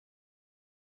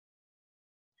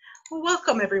Well,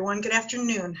 welcome everyone. Good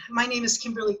afternoon. My name is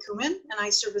Kimberly Kuman, and I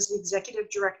serve as the Executive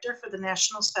Director for the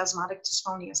National Spasmodic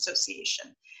Dysphonia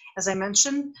Association. As I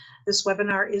mentioned, this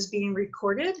webinar is being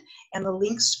recorded, and the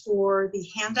links for the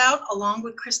handout along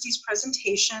with Christy's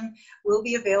presentation will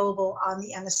be available on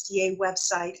the NSDA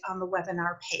website on the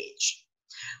webinar page.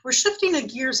 We're shifting the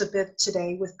gears a bit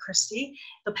today with Christy.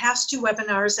 The past two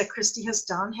webinars that Christy has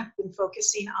done have been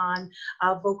focusing on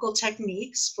vocal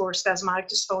techniques for spasmodic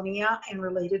dysphonia and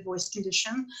related voice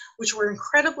condition, which were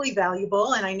incredibly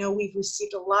valuable. And I know we've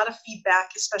received a lot of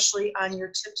feedback, especially on your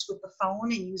tips with the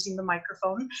phone and using the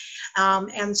microphone.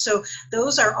 And so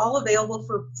those are all available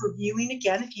for viewing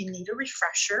again if you need a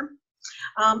refresher.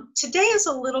 Today is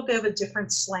a little bit of a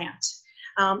different slant.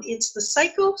 It's the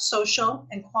psychosocial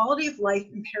and quality of life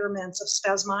impairments of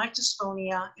spasmodic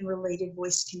dysphonia and related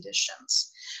voice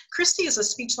conditions. Christy is a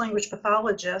speech-language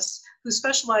pathologist who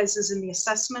specializes in the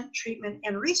assessment, treatment,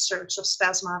 and research of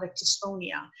spasmodic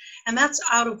dysphonia. And that's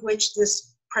out of which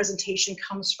this presentation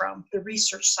comes from, the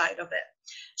research side of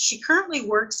it. She currently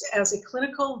works as a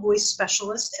clinical voice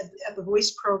specialist at the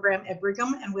voice program at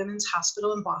Brigham and Women's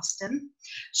Hospital in Boston.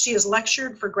 She has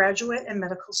lectured for graduate and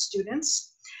medical students,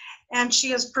 and she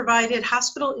has provided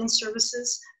hospital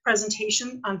in-services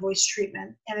presentation on voice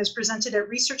treatment and has presented at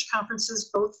research conferences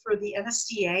both for the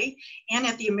NSDA and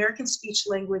at the American Speech,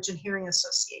 Language, and Hearing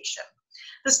Association.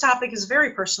 This topic is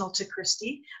very personal to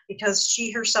Christy because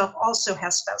she herself also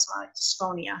has spasmodic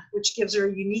dysphonia, which gives her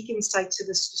a unique insight to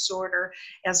this disorder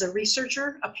as a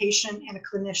researcher, a patient, and a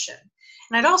clinician.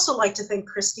 And I'd also like to thank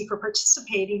Christy for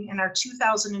participating in our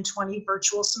 2020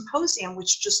 virtual symposium,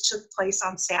 which just took place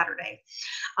on Saturday.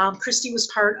 Christy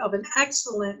was part of an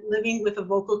excellent Living with a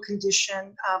Vocal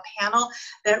Condition panel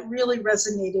that really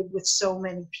resonated with so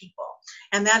many people.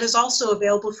 And that is also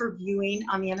available for viewing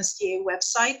on the NSDA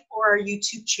website or our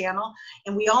YouTube channel.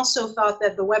 And we also thought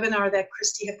that the webinar that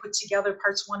Christy had put together,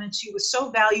 parts 1 and 2, was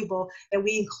so valuable that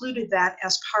we included that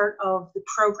as part of the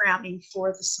programming for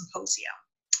the symposium.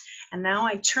 And now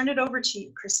I turn it over to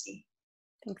you, Christy.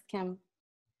 Thanks, Kim.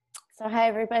 So hi,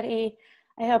 everybody.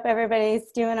 I hope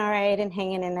everybody's doing all right and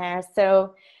hanging in there.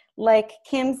 So like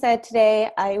Kim said today,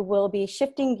 I will be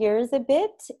shifting gears a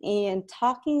bit and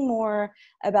talking more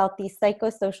about the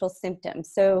psychosocial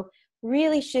symptoms. So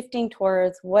really shifting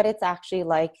towards what it's actually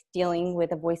like dealing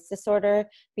with a voice disorder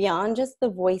beyond just the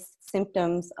voice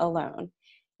symptoms alone.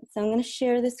 So I'm going to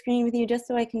share the screen with you just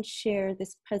so I can share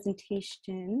this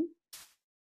presentation.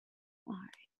 All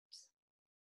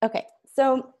right. Okay,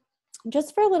 so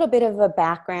just for a little bit of a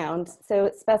background,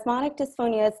 so spasmodic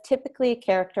dysphonia is typically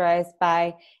characterized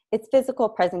by its physical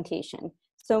presentation.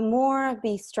 So more of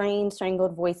the strained,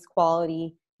 strangled voice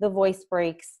quality, the voice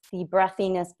breaks, the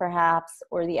breathiness perhaps,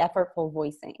 or the effortful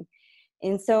voicing.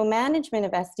 And so management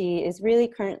of SD is really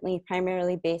currently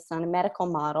primarily based on a medical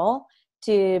model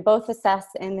to both assess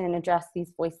and then address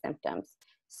these voice symptoms.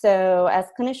 So as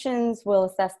clinicians, we'll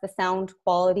assess the sound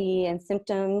quality and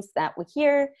symptoms that we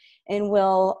hear, and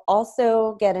we'll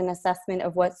also get an assessment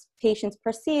of what patients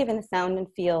perceive in the sound and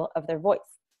feel of their voice.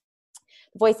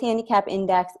 The Voice Handicap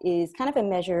Index is kind of a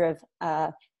measure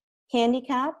of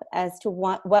handicap as to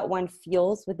what one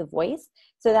feels with the voice.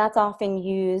 So that's often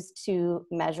used to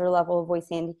measure level of voice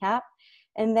handicap.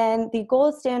 And then the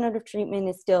gold standard of treatment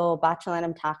is still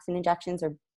botulinum toxin injections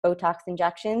or Botox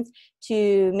injections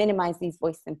to minimize these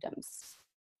voice symptoms.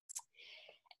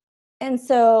 And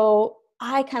so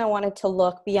I kind of wanted to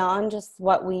look beyond just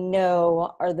what we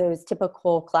know are those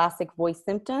typical classic voice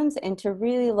symptoms and to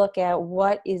really look at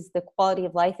what is the quality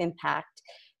of life impact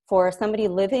for somebody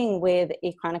living with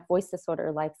a chronic voice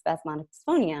disorder like spasmodic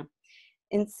dysphonia.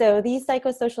 And so these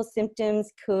psychosocial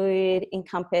symptoms could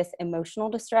encompass emotional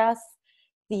distress,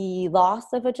 the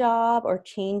loss of a job or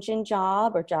change in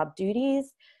job or job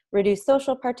duties, reduced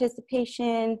social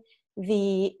participation,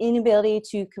 the inability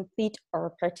to complete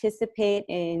or participate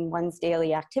in one's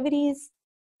daily activities,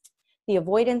 the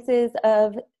avoidance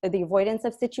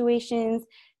of situations,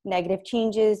 negative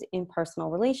changes in personal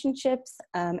relationships,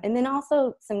 and then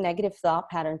also some negative thought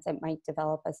patterns that might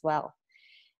develop as well.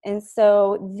 And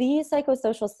so these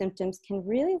psychosocial symptoms can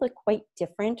really look quite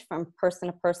different from person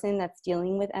to person that's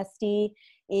dealing with SD,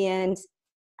 and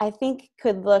I think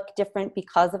could look different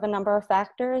because of a number of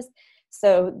factors.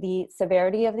 So the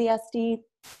severity of the SD,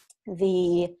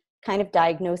 the kind of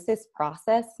diagnosis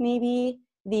process maybe,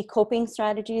 the coping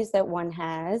strategies that one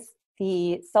has,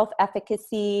 the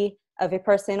self-efficacy of a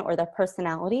person or their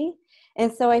personality.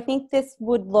 And so I think this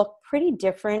would look pretty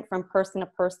different from person to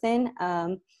person.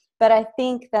 But I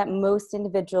think that most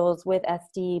individuals with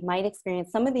SD might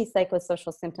experience some of these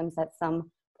psychosocial symptoms at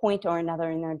some point or another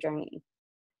in their journey.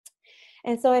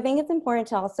 And so I think it's important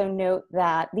to also note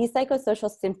that these psychosocial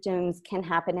symptoms can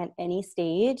happen at any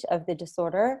stage of the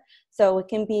disorder. So it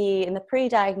can be in the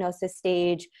pre-diagnosis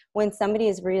stage when somebody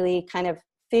is really kind of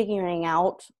figuring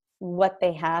out what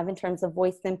they have in terms of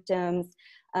voice symptoms,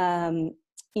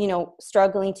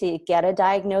 struggling to get a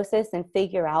diagnosis and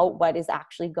figure out what is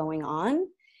actually going on.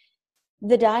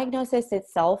 The diagnosis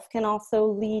itself can also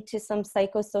lead to some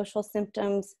psychosocial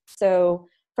symptoms. So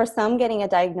for some, getting a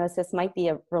diagnosis might be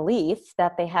a relief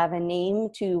that they have a name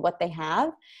to what they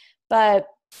have. But,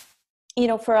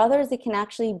 for others, it can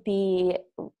actually be,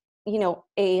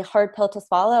 a hard pill to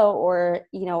swallow, or,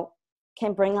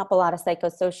 can bring up a lot of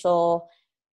psychosocial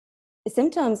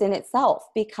symptoms in itself,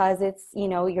 because it's,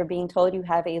 you're being told you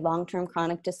have a long-term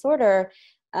chronic disorder.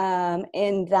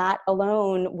 And that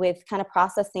alone, with kind of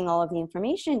processing all of the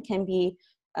information, can be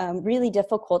really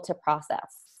difficult to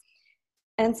process.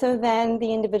 And so then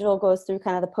the individual goes through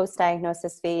kind of the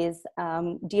post-diagnosis phase,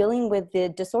 dealing with the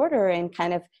disorder and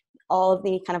kind of all of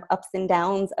the kind of ups and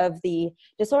downs of the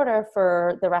disorder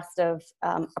for the rest of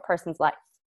a person's life.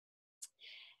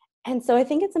 And so I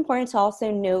think it's important to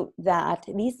also note that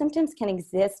these symptoms can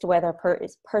exist whether a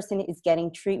person is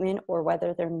getting treatment or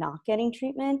whether they're not getting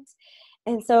treatment.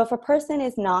 And so if a person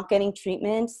is not getting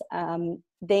treatment,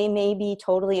 they may be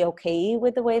totally okay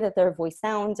with the way that their voice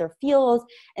sounds or feels,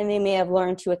 and they may have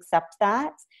learned to accept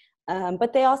that.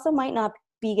 But they also might not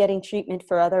be getting treatment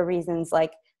for other reasons,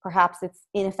 like perhaps it's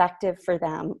ineffective for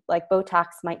them, like Botox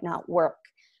might not work.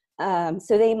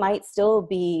 So they might still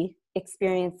be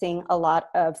experiencing a lot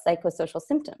of psychosocial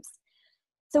symptoms.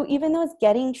 So even those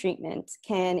getting treatment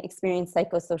can experience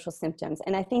psychosocial symptoms.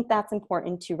 And I think that's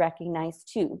important to recognize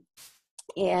too.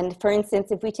 And for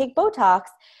instance, if we take Botox,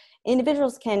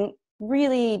 individuals can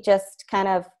really just kind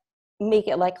of make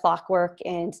it like clockwork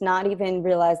and not even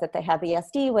realize that they have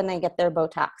ESD when they get their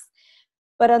Botox.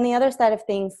 But on the other side of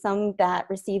things, some that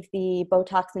receive the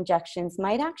Botox injections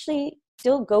might actually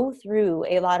still go through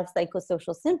a lot of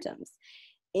psychosocial symptoms.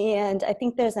 And I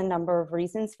think there's a number of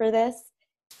reasons for this.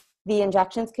 The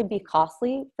injections could be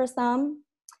costly for some.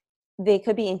 They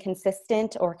could be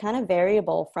inconsistent or kind of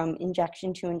variable from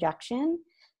injection to injection.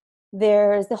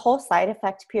 There's the whole side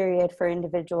effect period for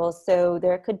individuals. So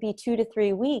there could be 2 to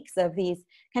 3 weeks of these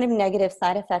kind of negative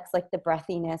side effects, like the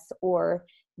breathiness or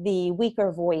the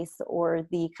weaker voice or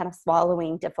the kind of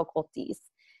swallowing difficulties.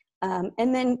 And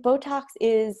then Botox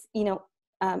is,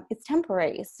 it's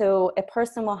temporary. So a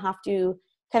person will have to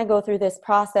kind of go through this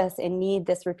process and need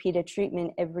this repeated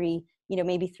treatment every,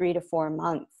 maybe 3 to 4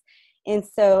 months. And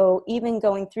so even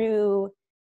going through,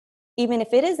 even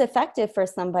if it is effective for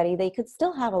somebody, they could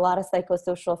still have a lot of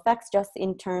psychosocial effects just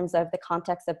in terms of the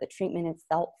context of the treatment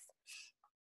itself.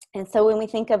 And so when we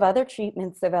think of other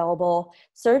treatments available,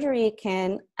 surgery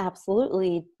can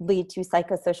absolutely lead to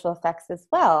psychosocial effects as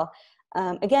well.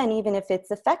 Again, even if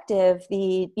it's effective,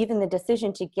 even the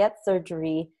decision to get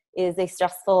surgery is a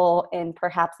stressful and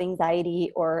perhaps anxiety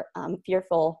or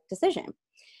fearful decision.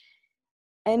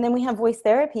 And then we have voice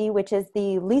therapy, which is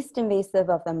the least invasive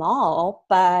of them all.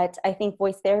 But I think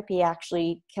voice therapy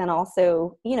actually can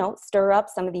also, stir up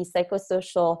some of these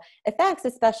psychosocial effects,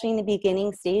 especially in the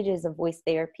beginning stages of voice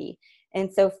therapy.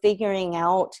 And so figuring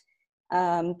out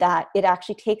that it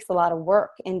actually takes a lot of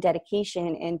work and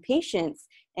dedication and patience,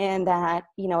 and that,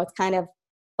 it's kind of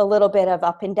a little bit of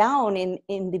up and down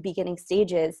in the beginning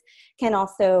stages, can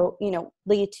also,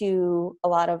 lead to a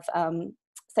lot of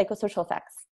psychosocial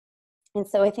effects. And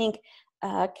so I think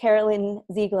Caroline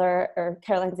Ziegler,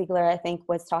 I think,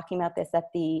 was talking about this at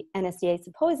the NSDA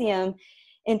symposium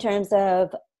in terms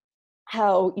of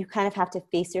how you kind of have to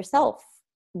face yourself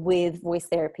with voice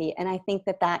therapy. And I think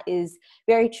that is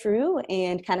very true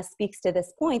and kind of speaks to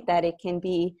this point that it can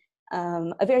be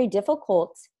a very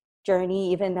difficult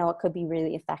journey, even though it could be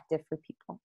really effective for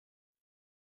people.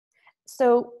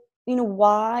 So,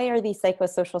 why are these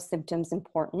psychosocial symptoms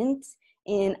important?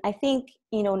 And I think,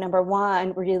 number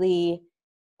one, really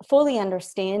fully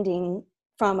understanding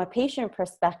from a patient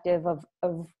perspective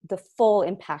of the full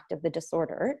impact of the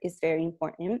disorder is very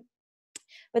important.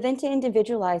 But then to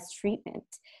individualize treatment.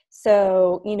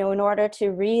 So, in order to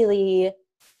really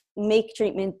make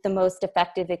treatment the most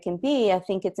effective it can be, I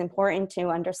think it's important to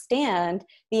understand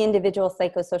the individual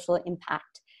psychosocial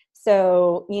impact.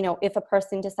 So, if a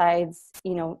person decides,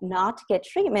 not to get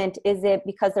treatment, is it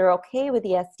because they're okay with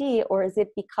ESD, or is it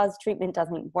because treatment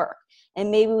doesn't work? And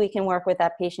maybe we can work with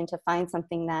that patient to find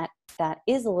something that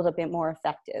is a little bit more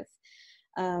effective.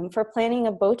 For planning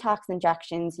of Botox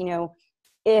injections,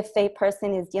 if a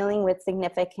person is dealing with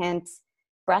significant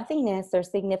breathiness or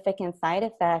significant side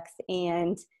effects,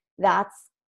 and that's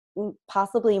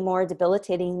possibly more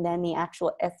debilitating than the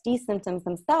actual SD symptoms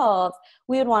themselves,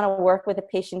 we would want to work with a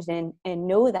patient and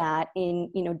know that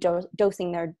in,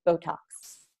 dosing their Botox.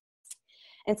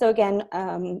 And so again,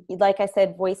 like I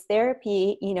said, voice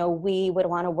therapy, we would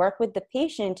want to work with the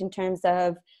patient in terms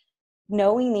of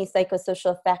knowing these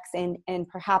psychosocial effects and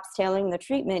perhaps tailoring the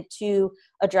treatment to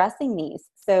addressing these.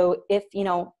 So if,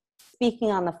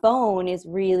 speaking on the phone is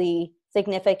really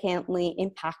significantly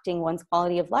impacting one's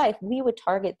quality of life, we would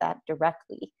target that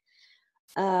directly.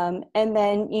 And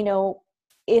then,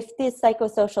 if the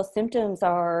psychosocial symptoms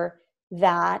are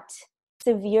that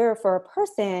severe for a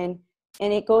person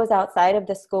and it goes outside of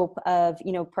the scope of,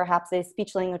 perhaps a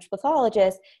speech language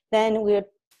pathologist, then we would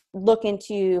look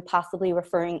into possibly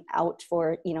referring out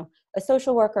for, a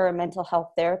social worker or a mental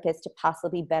health therapist to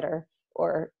possibly better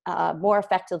or more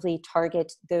effectively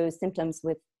target those symptoms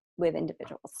with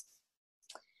individuals.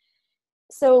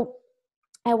 So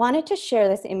I wanted to share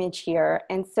this image here.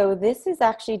 And so this is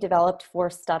actually developed for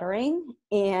stuttering.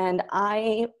 And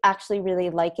I actually really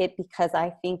like it because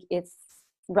I think it's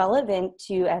relevant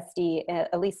to SD,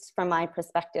 at least from my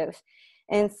perspective.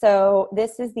 And so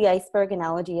this is the iceberg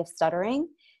analogy of stuttering.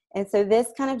 And so this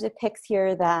kind of depicts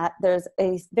here that there's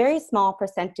a very small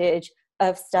percentage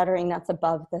of stuttering that's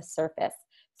above the surface.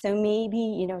 So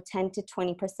maybe, 10 to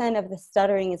 20% of the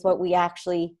stuttering is what we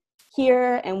actually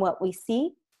hear and what we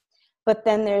see. But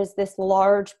then there's this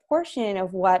large portion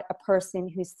of what a person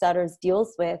who stutters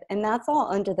deals with, and that's all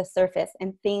under the surface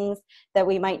and things that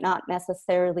we might not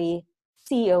necessarily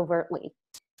see overtly.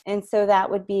 And so that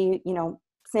would be,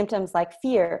 symptoms like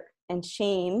fear and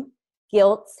shame,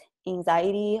 guilt,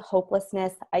 anxiety,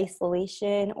 hopelessness,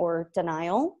 isolation, or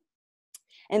denial.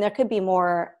 And there could be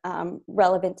more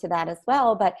relevant to that as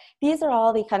well, but these are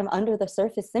all the kind of under the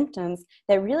surface symptoms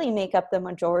that really make up the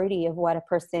majority of what a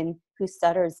person who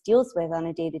stutters deals with on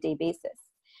a day-to-day basis.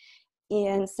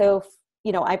 And so,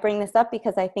 I bring this up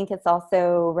because I think it's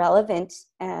also relevant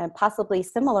and possibly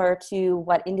similar to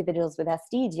what individuals with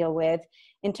SD deal with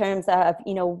in terms of,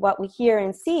 what we hear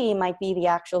and see might be the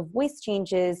actual voice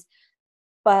changes,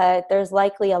 but there's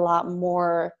likely a lot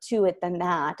more to it than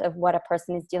that of what a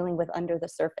person is dealing with under the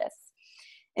surface.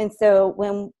 And so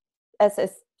when, as a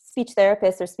speech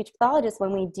therapist or speech pathologist,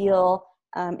 when we deal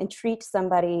and treat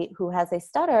somebody who has a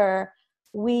stutter,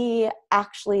 we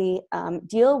actually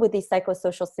deal with these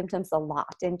psychosocial symptoms a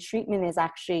lot, and treatment is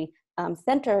actually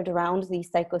centered around these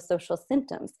psychosocial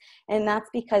symptoms. And that's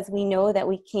because we know that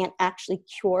we can't actually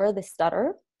cure the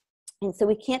stutter. And so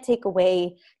we can't take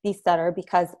away the stutter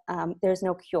because there's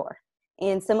no cure.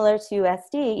 And similar to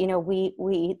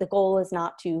SD, the goal is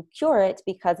not to cure it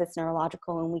because it's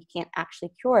neurological and we can't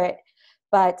actually cure it.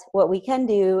 But what we can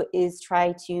do is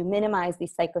try to minimize the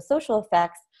psychosocial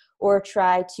effects or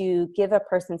try to give a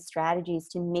person strategies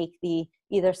to make the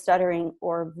either stuttering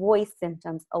or voice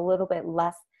symptoms a little bit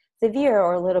less severe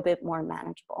or a little bit more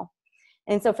manageable.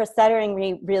 And so for stuttering,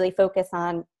 we really focus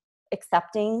on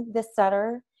accepting the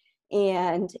stutter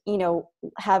and,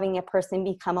 having a person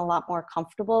become a lot more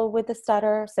comfortable with the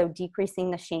stutter. So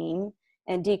decreasing the shame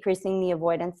and decreasing the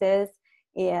avoidances.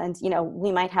 And,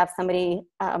 we might have somebody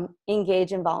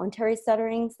engage in voluntary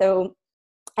stuttering. So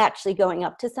actually going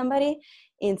up to somebody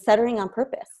and stuttering on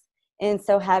purpose. And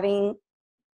so having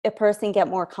a person get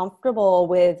more comfortable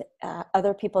with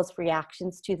other people's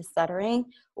reactions to the stuttering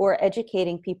or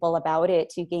educating people about it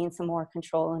to gain some more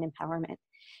control and empowerment.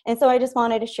 And so I just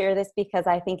wanted to share this because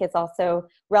I think it's also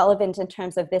relevant in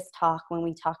terms of this talk when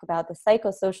we talk about the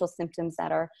psychosocial symptoms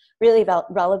that are really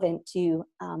relevant to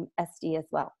SD as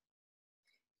well.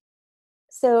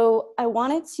 So I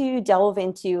wanted to delve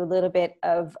into a little bit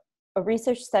of a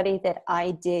research study that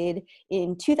I did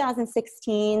in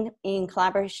 2016 in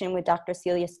collaboration with Dr.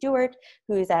 Celia Stewart,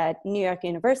 who's at New York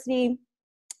University.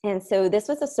 And so this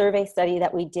was a survey study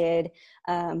that we did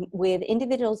with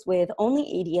individuals with only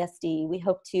ADSD. We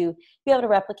hope to be able to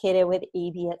replicate it with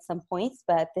AD at some points,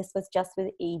 but this was just with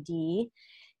AD.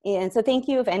 And so thank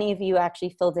you if any of you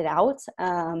actually filled it out.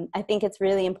 I think it's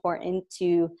really important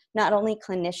to not only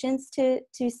clinicians to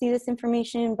see this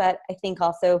information, but I think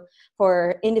also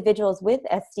for individuals with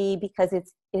SD, because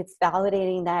it's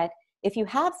validating that if you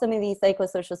have some of these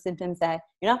psychosocial symptoms, that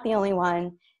you're not the only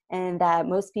one, and that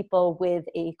most people with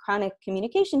a chronic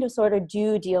communication disorder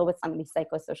do deal with some of these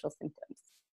psychosocial symptoms.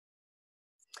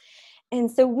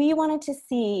 And so we wanted to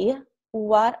see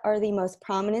what are the most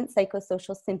prominent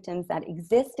psychosocial symptoms that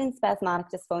exist in spasmodic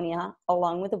dysphonia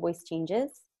along with the voice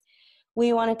changes.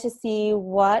 We wanted to see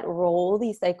what role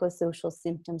these psychosocial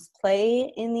symptoms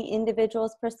play in the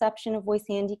individual's perception of voice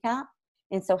handicap.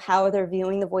 And so how they're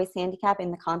viewing the voice handicap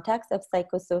in the context of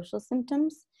psychosocial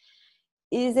symptoms.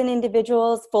 is an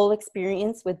individual's full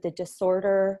experience with the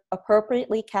disorder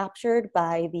appropriately captured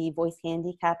by the Voice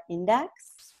Handicap Index?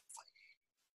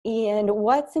 And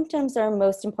what symptoms are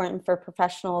most important for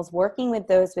professionals working with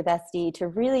those with SD to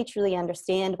really truly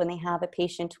understand when they have a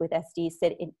patient with SD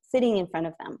sitting in front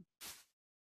of them?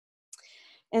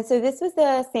 And so this was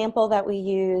the sample that we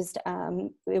used.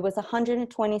 It was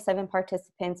 127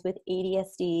 participants with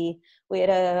ADSD. We had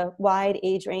a wide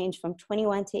age range from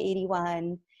 21 to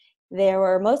 81. There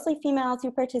were mostly females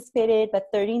who participated, but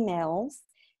 30 males.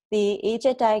 The age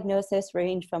at diagnosis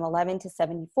ranged from 11 to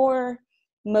 74.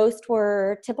 Most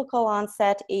were typical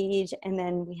onset age, and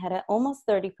then we had almost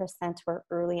 30% were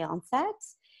early onset.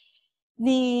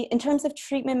 In terms of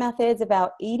treatment methods,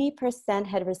 about 80%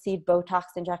 had received Botox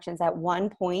injections at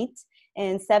one point,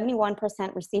 and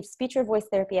 71% received speech or voice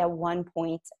therapy at one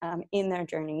point in their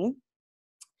journey.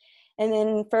 And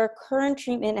then for current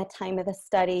treatment at time of the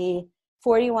study,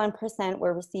 41%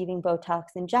 were receiving Botox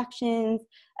injections.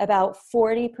 About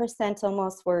 40%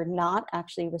 almost were not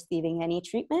actually receiving any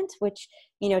treatment, which,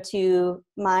 you know,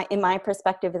 in my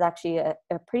perspective is actually a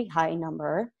pretty high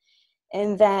number.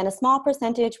 And then a small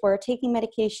percentage were taking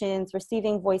medications,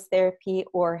 receiving voice therapy,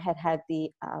 or had the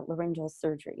laryngeal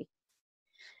surgery.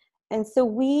 And so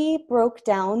we broke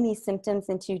down these symptoms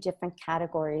into different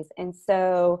categories. And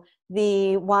so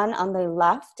the one on the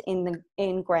left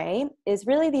in gray is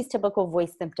really these typical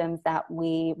voice symptoms that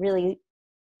we really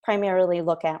primarily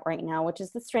look at right now, which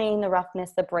is the strain, the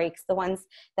roughness, the breaks, the ones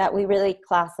that we really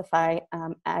classify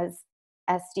as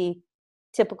SD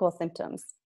typical symptoms.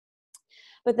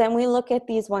 But then we look at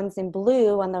these ones in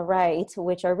blue on the right,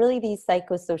 which are really these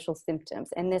psychosocial symptoms.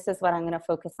 And this is what I'm going to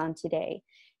focus on today.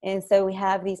 And so we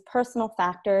have these personal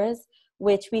factors,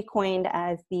 which we coined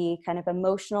as the kind of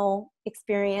emotional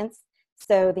experience.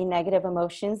 So the negative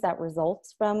emotions that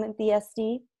results from the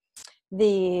SD,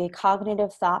 the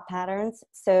cognitive thought patterns.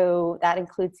 So that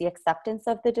includes the acceptance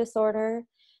of the disorder,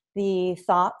 the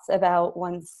thoughts about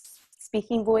one's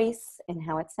speaking voice and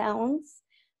how it sounds,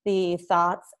 the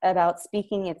thoughts about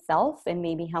speaking itself and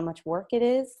maybe how much work it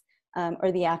is,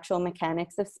 or the actual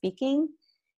mechanics of speaking,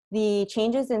 the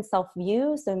changes in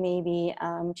self-view, so maybe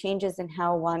changes in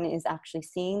how one is actually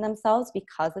seeing themselves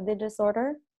because of the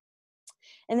disorder,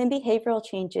 and then behavioral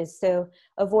changes, so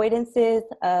avoidances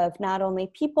of not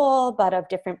only people, but of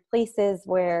different places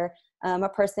where a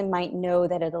person might know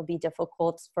that it'll be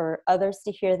difficult for others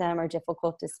to hear them or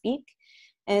difficult to speak.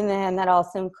 And then that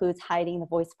also includes hiding the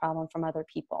voice problem from other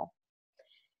people.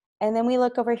 And then we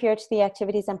look over here to the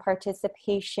activities and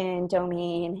participation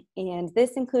domain, and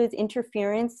this includes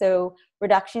interference, so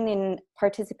reduction in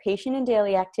participation in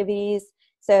daily activities.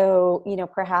 So, you know,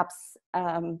 perhaps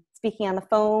speaking on the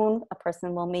phone, a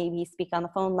person will maybe speak on the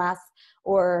phone less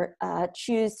or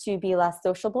choose to be less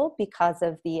sociable because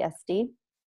of the SD.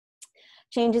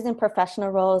 Changes in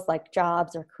professional roles like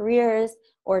jobs or careers,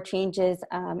 or changes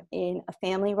in a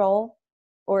family role,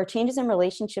 or changes in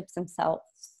relationships themselves.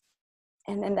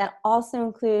 And then that also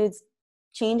includes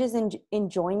changes in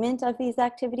enjoyment of these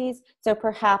activities. So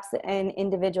perhaps an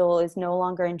individual is no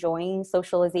longer enjoying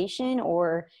socialization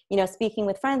or, you know, speaking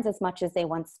with friends as much as they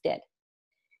once did.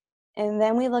 And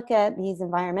then we look at these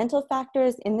environmental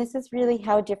factors, and this is really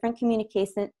how different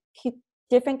communication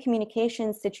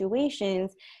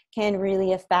situations can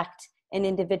really affect an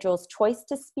individual's choice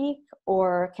to speak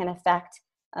or can affect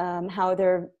how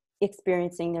they're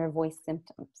experiencing their voice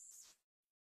symptoms.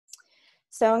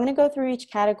 So I'm going to go through each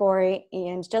category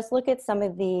and just look at some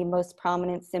of the most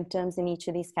prominent symptoms in each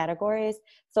of these categories.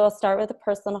 So I'll start with the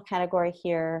personal category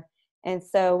here. And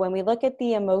so when we look at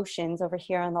the emotions over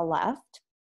here on the left,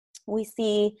 we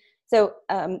see, so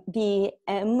the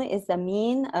M is the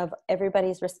mean of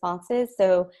everybody's responses.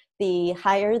 So the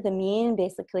higher the mean,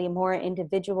 basically more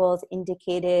individuals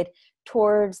indicated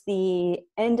towards the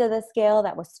end of the scale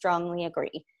that was strongly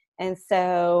agree. And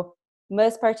so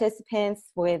most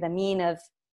participants with a mean of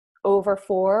over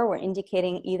 4 were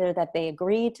indicating either that they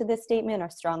agreed to this statement or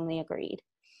strongly agreed.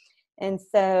 And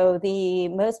so the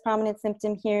most prominent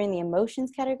symptom here in the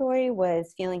emotions category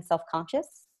was feeling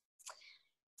self-conscious,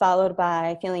 followed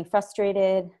by feeling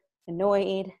frustrated,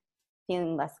 annoyed,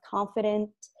 feeling less confident,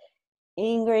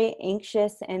 angry,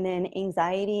 anxious, and then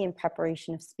anxiety in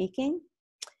preparation of speaking.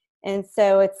 And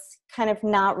so it's kind of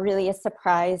not really a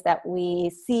surprise that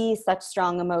we see such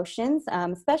strong emotions,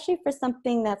 especially for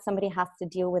something that somebody has to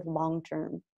deal with long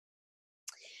term.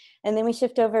 And then we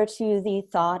shift over to the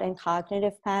thought and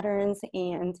cognitive patterns,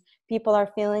 and people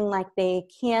are feeling like they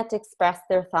can't express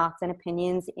their thoughts and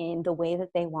opinions in the way that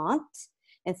they want.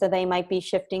 And so they might be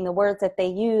shifting the words that they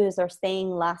use or saying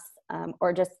less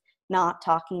or just not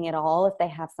talking at all if they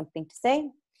have something to say.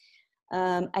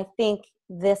 I think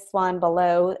this one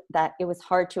below, that it was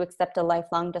hard to accept a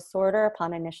lifelong disorder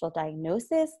upon initial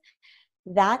diagnosis.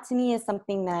 That to me is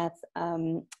something that's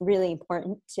really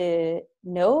important to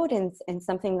note, and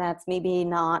something that's maybe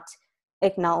not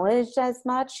acknowledged as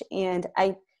much. And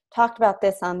I talked about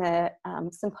this on the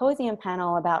symposium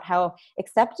panel about how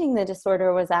accepting the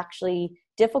disorder was actually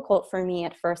difficult for me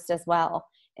at first as well.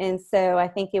 And so I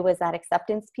think it was that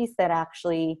acceptance piece that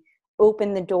actually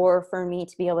opened the door for me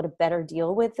to be able to better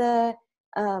deal with the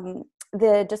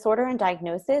disorder and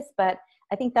diagnosis. But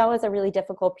I think that was a really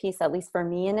difficult piece, at least for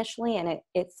me initially. And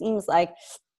it seems like,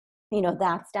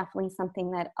 that's definitely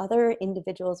something that other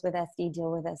individuals with SD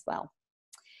deal with as well.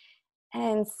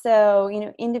 And so,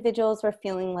 individuals were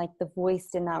feeling like the voice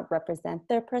did not represent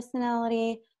their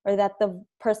personality, or that the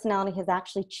personality has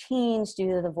actually changed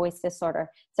due to the voice disorder.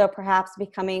 So perhaps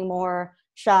becoming more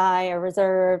shy or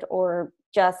reserved, or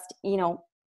just,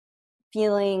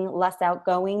 feeling less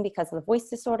outgoing because of the voice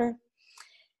disorder.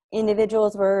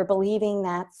 Individuals were believing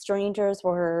that strangers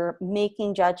were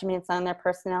making judgments on their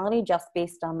personality just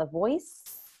based on the voice.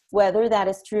 Whether that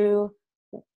is true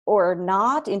or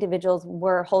not, individuals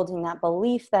were holding that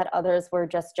belief that others were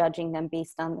just judging them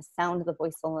based on the sound of the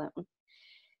voice alone.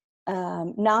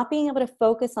 Not being able to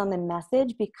focus on the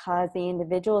message because the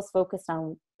individual is focused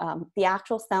on the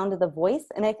actual sound of the voice.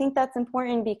 And I think that's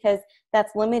important, because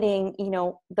that's limiting,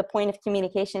 the point of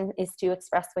communication is to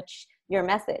express your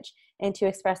message and to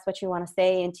express what you want to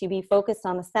say, and to be focused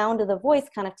on the sound of the voice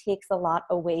kind of takes a lot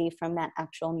away from that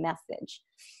actual message.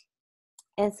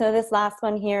 And so this last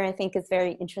one here, I think, is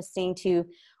very interesting, to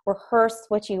rehearse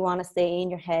what you want to say in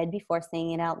your head before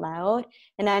saying it out loud.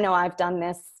 And I know I've done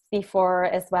this before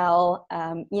as well,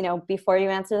 before you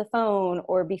answer the phone,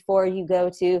 or before you go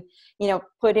to,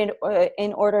 put in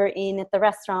an order in at the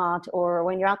restaurant, or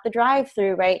when you're at the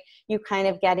drive-through, right? You kind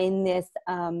of get in this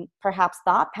perhaps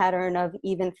thought pattern of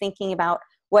even thinking about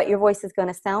what your voice is going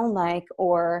to sound like,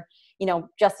 or,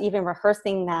 just even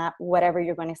rehearsing that, whatever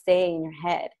you're going to say in your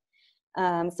head.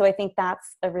 So I think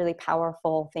that's a really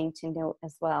powerful thing to note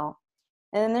as well.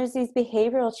 And then there's these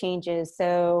behavioral changes.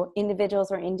 So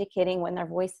individuals are indicating when their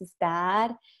voice is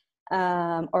bad,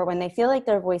 or when they feel like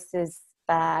their voice is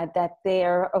bad, that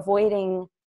they're avoiding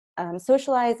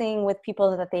socializing with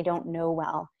people that they don't know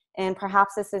well. And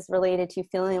perhaps this is related to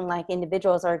feeling like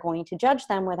individuals are going to judge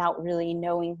them without really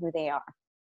knowing who they are.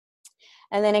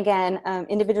 And then again,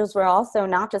 individuals were also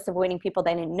not just avoiding people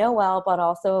they didn't know well, but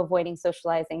also avoiding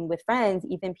socializing with friends,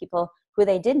 even people who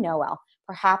they did know well,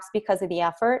 perhaps because of the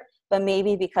effort, but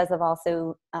maybe because of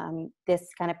also this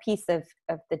kind of piece of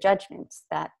the judgment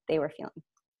that they were feeling.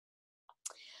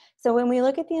 So when we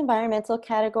look at the environmental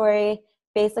category,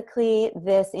 basically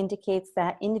this indicates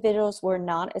that individuals were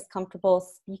not as comfortable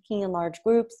speaking in large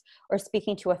groups or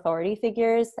speaking to authority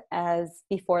figures as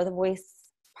before the voice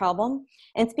problem.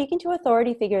 And speaking to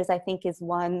authority figures, I think, is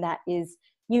one that is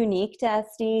unique to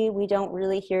SD. We don't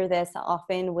really hear this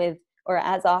often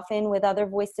as often with other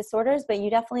voice disorders, but you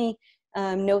definitely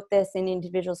note this in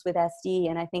individuals with SD.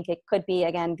 And I think it could be,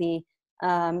 again,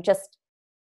 just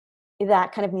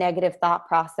that kind of negative thought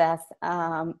process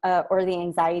or the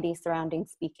anxiety surrounding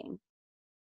speaking.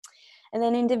 And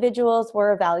then individuals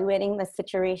were evaluating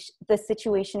the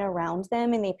situation around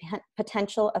them and the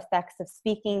potential effects of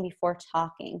speaking before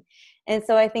talking. And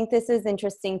so I think this is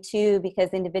interesting too,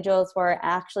 because individuals were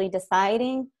actually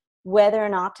deciding whether or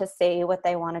not to say what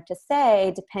they wanted to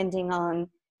say, depending on,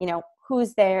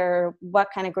 who's there, what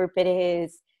kind of group it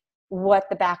is, what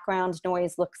the background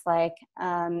noise looks like.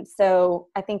 So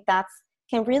I think that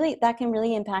can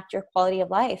really impact your quality of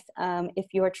life if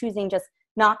you are choosing just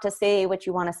not to say what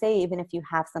you want to say, even if you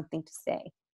have something to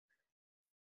say.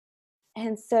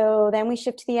 And so then we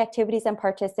shift to the activities and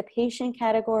participation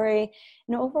category.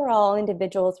 And overall,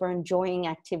 individuals were enjoying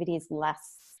activities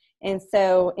less. And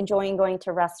so enjoying going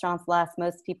to restaurants less.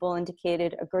 Most people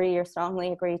indicated agree or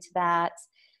strongly agree to that.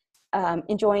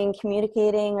 Enjoying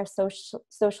communicating or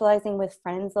socializing with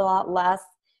friends a lot less,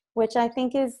 which I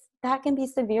think that can be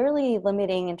severely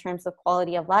limiting in terms of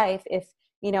quality of life if,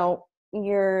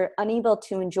 you're unable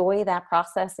to enjoy that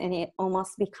process and it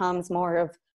almost becomes more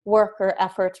of work or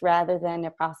effort rather than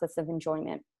a process of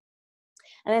enjoyment.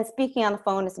 And then speaking on the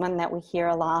phone is one that we hear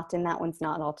a lot, and that one's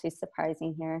not all too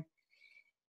surprising here.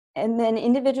 And then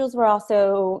individuals were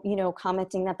also,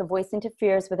 commenting that the voice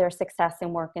interferes with their success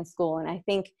in work and school. And I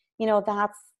think,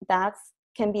 that's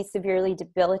can be severely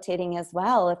debilitating as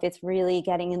well if it's really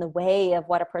getting in the way of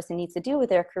what a person needs to do with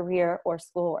their career or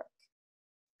schoolwork.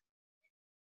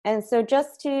 And so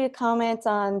just to comment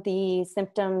on the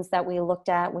symptoms that we looked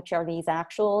at, which are these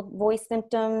actual voice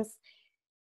symptoms,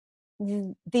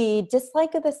 the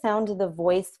dislike of the sound of the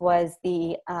voice was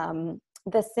the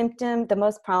symptom, the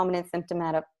most prominent symptom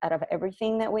out of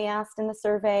everything that we asked in the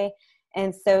survey.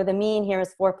 And so the mean here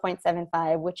is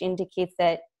 4.75, which indicates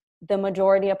that the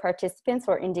majority of participants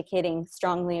were indicating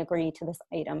strongly agree to this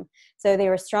item. So they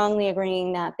were strongly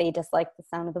agreeing that they disliked the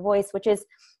sound of the voice, which is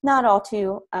not all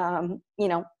too,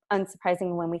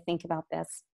 unsurprising when we think about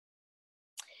this.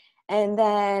 And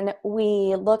then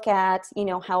we look at,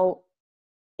 how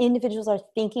individuals are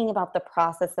thinking about the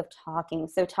process of talking.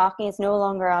 So talking is no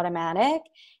longer automatic,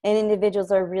 and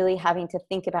individuals are really having to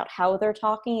think about how they're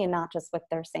talking and not just what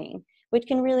they're saying, which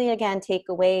can really, again, take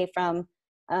away from,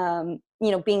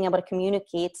 being able to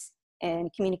communicate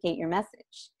your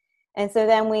message. And so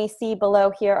then we see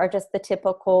below here are just the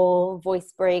typical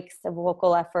voice breaks of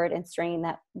vocal effort and strain,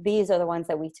 that these are the ones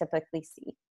that we typically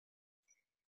see.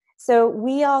 So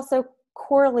we also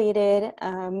correlated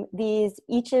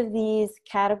each of these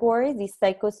categories, these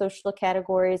psychosocial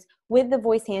categories, with the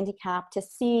voice handicap to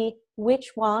see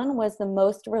which one was the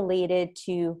most related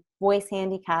to voice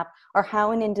handicap, or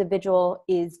how an individual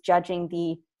is judging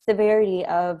the severity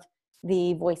of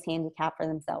the voice handicap for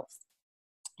themselves.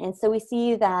 And so we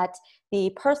see that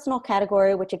the personal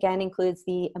category, which again includes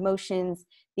the emotions,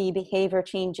 the behavior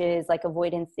changes like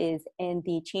avoidances, and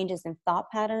the changes in thought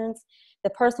patterns, the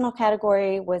personal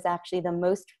category was actually the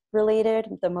most related,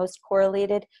 the most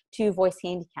correlated to voice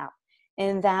handicap.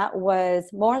 And that was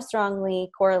more strongly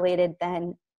correlated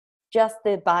than just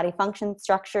the body function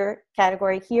structure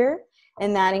category here.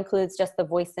 And that includes just the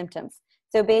voice symptoms.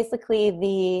 So basically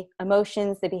the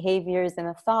emotions, the behaviors, and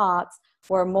the thoughts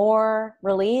were more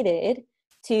related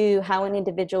to how an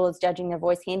individual is judging their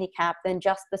voice handicap than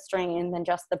just the strain, than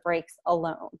just the breaks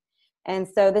alone. And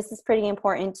so this is pretty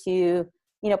important to,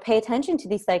 pay attention to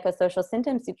these psychosocial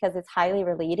symptoms, because it's highly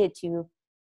related to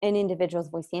an individual's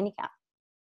voice handicap.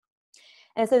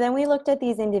 And so then we looked at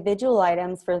these individual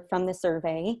items from the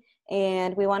survey,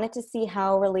 and we wanted to see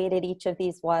how related each of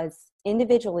these was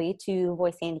individually to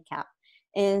voice handicap.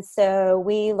 And so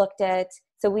we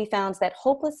found that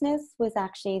hopelessness was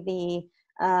actually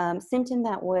the symptom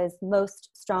that was most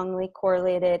strongly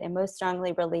correlated and most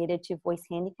strongly related to voice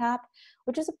handicap,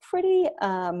 which is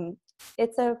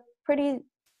it's a pretty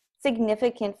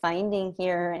significant finding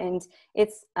here. And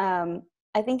it's,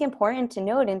 I think, important to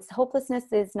note, and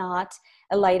hopelessness is not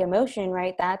a light emotion,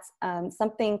 right? That's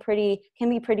something can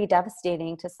be pretty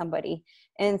devastating to somebody.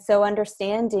 And so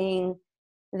understanding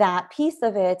that piece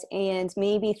of it, and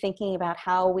maybe thinking about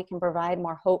how we can provide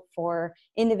more hope for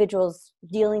individuals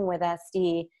dealing with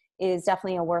SD, is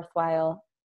definitely a worthwhile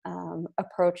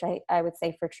approach, I would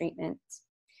say, for treatment.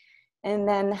 And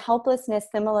then helplessness,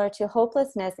 similar to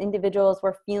hopelessness, individuals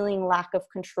were feeling lack of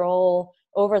control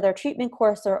over their treatment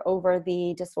course or over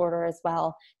the disorder as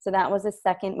well. So that was the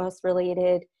second most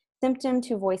related symptom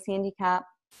to voice handicap,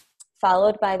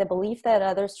 followed by the belief that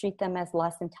others treat them as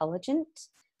less intelligent,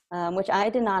 which I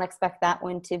did not expect that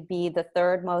one to be the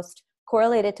third most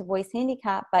correlated to voice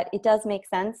handicap, but it does make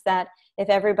sense that if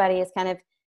everybody is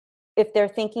if they're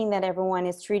thinking that everyone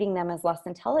is treating them as less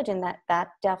intelligent, that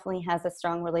definitely has a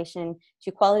strong relation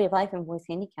to quality of life and voice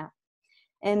handicap.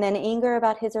 And then anger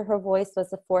about his or her voice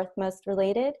was the fourth most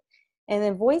related. And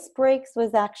then voice breaks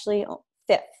was actually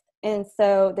fifth. And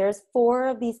so there's 4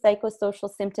 of these psychosocial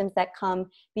symptoms that come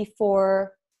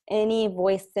before any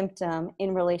voice symptom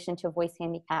in relation to voice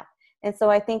handicap. And so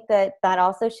I think that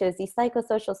also shows these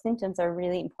psychosocial symptoms are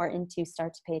really important to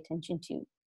start to pay attention to.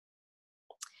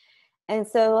 And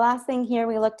so the last thing here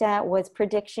we looked at was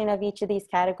prediction of each of these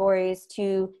categories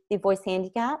to the voice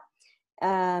handicap.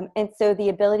 And so the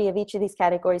ability of each of these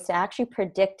categories to actually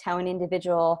predict how an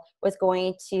individual was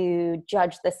going to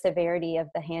judge the severity of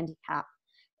the handicap.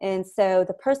 And so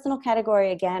the personal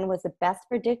category, again, was the best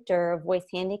predictor of voice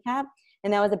handicap.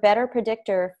 And that was a better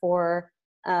predictor for,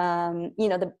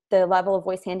 the level of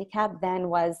voice handicap than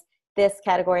was this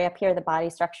category up here, the body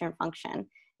structure and function.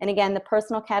 And again, the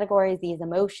personal category is these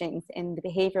emotions and the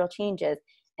behavioral changes,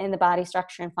 and the body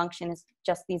structure and function is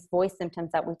just these voice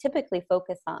symptoms that we typically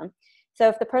focus on. So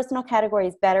if the personal category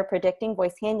is better predicting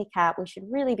voice handicap, we should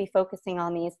really be focusing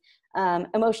on these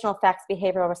emotional effects,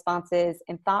 behavioral responses,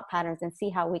 and thought patterns, and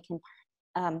see how we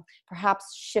can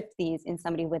perhaps shift these in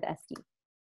somebody with SD.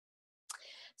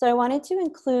 So I wanted to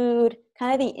include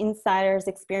kind of the insider's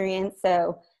experience.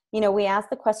 So, we asked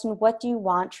the question, what do you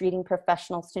want treating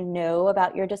professionals to know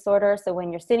about your disorder? So when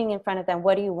you're sitting in front of them,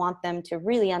 what do you want them to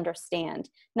really understand?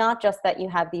 Not just that you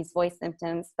have these voice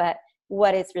symptoms, but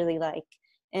what it's really like.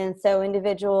 And so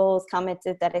individuals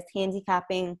commented that it's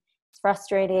handicapping, it's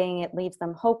frustrating, it leaves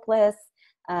them hopeless,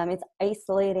 it's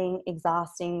isolating,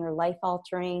 exhausting, or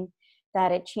life-altering.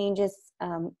 that it changes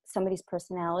somebody's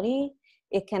personality.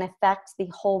 It can affect the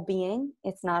whole being.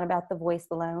 It's not about the voice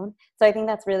alone. So I think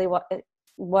that's really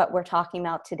what we're talking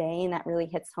about today, and that really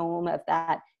hits home of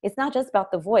that. It's not just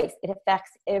about the voice. It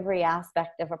affects every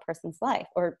aspect of a person's life,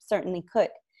 or certainly could.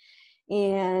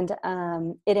 And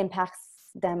it impacts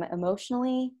them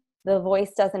emotionally. The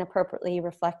voice doesn't appropriately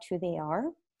reflect who they are.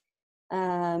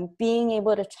 Being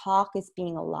able to talk is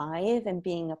being alive and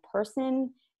being a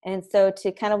person. And so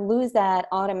to kind of lose that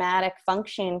automatic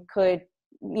function could,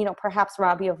 perhaps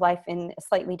rob you of life in a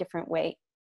slightly different way.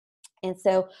 And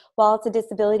so while it's a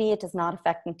disability, it does not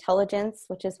affect intelligence,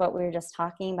 which is what we were just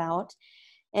talking about.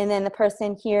 And then the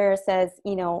person here says,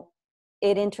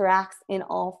 it interacts in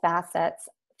all facets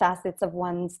of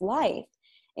one's life.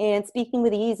 And speaking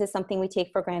with ease is something we take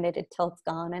for granted until it's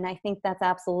gone. And I think that's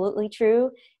absolutely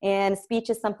true. And speech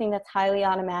is something that's highly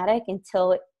automatic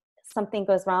until something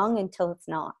goes wrong, until it's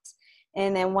not.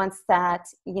 And then once that,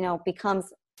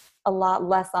 becomes a lot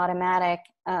less automatic,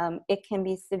 it can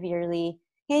be severely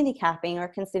handicapping or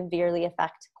can severely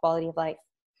affect quality of life.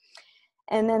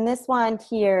 And then this one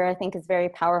here, I think, is very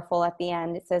powerful at the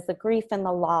end. It says the grief and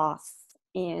the loss,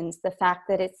 and the fact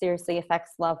that it seriously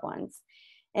affects loved ones.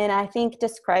 And I think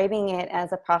describing it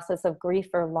as a process of grief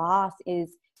or loss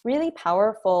is really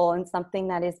powerful and something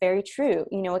that is very true.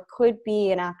 It could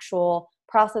be an actual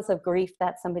process of grief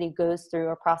that somebody goes through,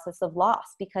 a process of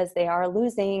loss, because they are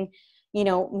losing,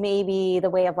 maybe the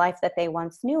way of life that they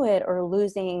once knew it, or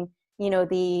losing,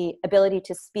 the ability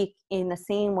to speak in the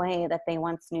same way that they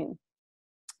once knew.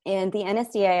 And the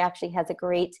NSDA actually has a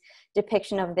great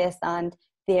depiction of this on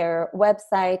their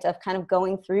website, of kind of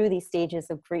going through these stages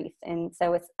of grief. And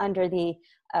so it's under the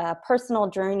personal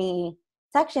journey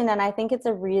section. And I think it's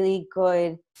a really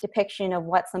good depiction of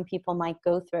what some people might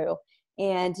go through.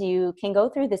 And you can go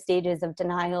through the stages of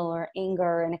denial or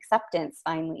anger and acceptance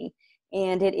finally.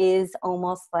 And it is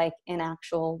almost like an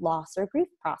actual loss or grief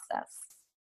process.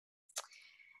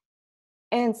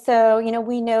 And so,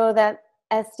 we know that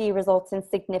SD results in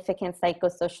significant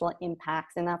psychosocial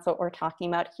impacts, and that's what we're talking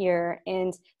about here.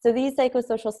 And so these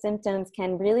psychosocial symptoms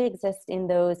can really exist in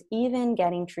those even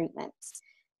getting treatment,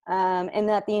 and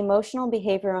that the emotional,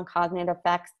 behavioral, and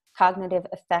cognitive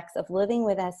effects of living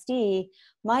with SD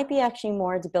might be actually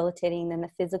more debilitating than the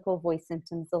physical voice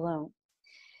symptoms alone.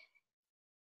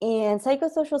 And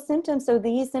psychosocial symptoms, so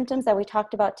these symptoms that we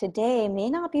talked about today may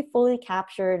not be fully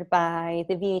captured by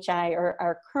the VHI or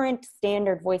our current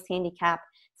standard voice handicap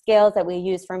scales that we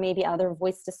use for maybe other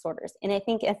voice disorders. And I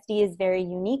think SD is very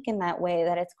unique in that way,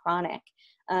 that it's chronic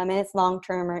and it's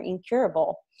long-term or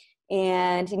incurable.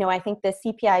 And, I think the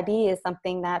CPIB is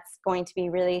something that's going to be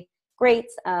really great.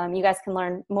 You guys can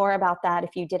learn more about that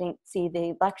if you didn't see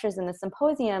the lectures in the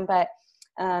symposium, but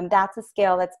that's a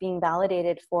scale that's being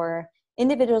validated for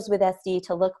individuals with SD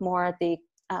to look more at the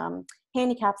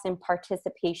handicaps in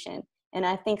participation. And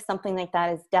I think something like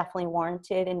that is definitely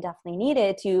warranted and definitely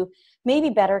needed to maybe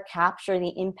better capture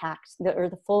the impact or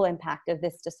the full impact of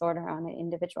this disorder on an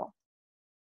individual.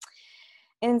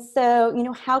 And so,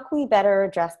 how can we better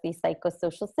address these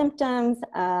psychosocial symptoms?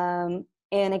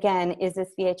 And again, is this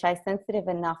VHI sensitive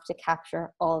enough to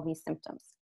capture all of these symptoms?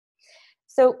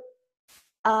 So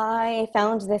I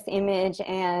found this image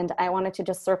and I wanted to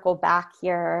just circle back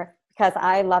here because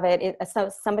I love it.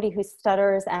 So somebody who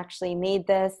stutters actually made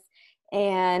this.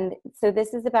 And so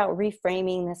this is about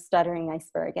reframing the stuttering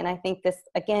iceberg. And I think this,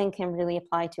 again, can really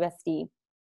apply to SD.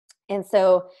 And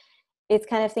so it's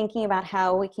kind of thinking about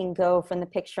how we can go from the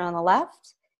picture on the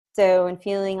left. So in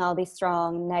feeling all these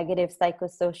strong negative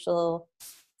psychosocial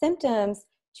symptoms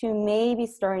to maybe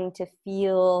starting to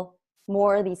feel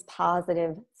more of these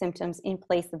positive symptoms in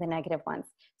place of the negative ones.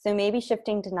 So maybe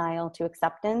shifting denial to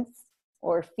acceptance,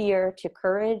 or fear to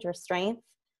courage or strength,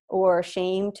 or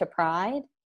shame to pride,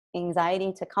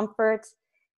 anxiety to comfort,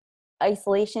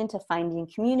 isolation to finding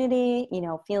community,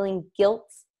 feeling guilt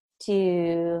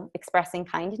to expressing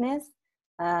kindness,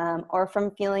 or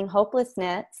from feeling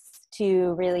hopelessness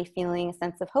to really feeling a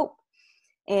sense of hope.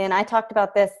 And I talked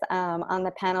about this on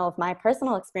the panel of my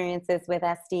personal experiences with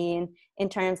SD in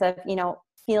terms of,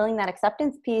 feeling that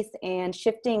acceptance piece and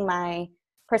shifting my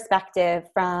perspective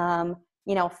from,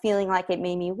 feeling like it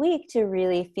made me weak to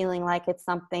really feeling like it's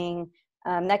something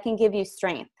that can give you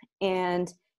strength.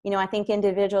 And, I think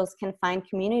individuals can find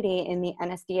community in the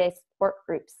NSDA support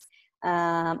groups,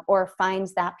 or find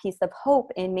that piece of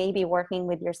hope in maybe working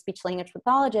with your speech language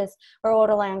pathologist or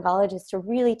otolaryngologist to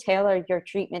really tailor your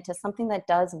treatment to something that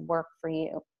does work for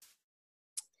you.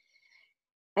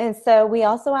 And so we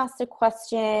also asked a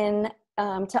question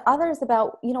to others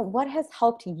about, what has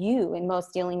helped you in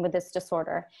most dealing with this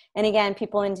disorder? And again,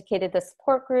 people indicated the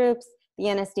support groups, the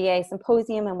NSDA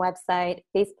symposium and website,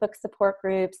 Facebook support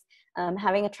groups,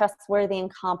 having a trustworthy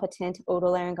and competent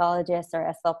otolaryngologist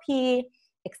or SLP,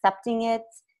 accepting it,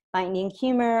 finding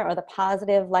humor or the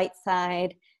positive light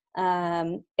side,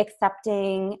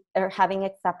 accepting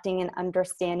and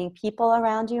understanding people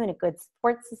around you in a good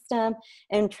support system,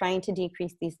 and trying to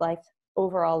decrease these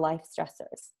overall life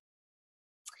stressors.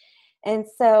 And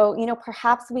so,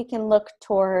 perhaps we can look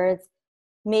towards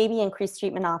maybe increased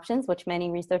treatment options, which many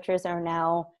researchers are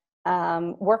now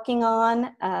working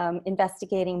on,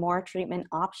 investigating more treatment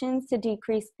options to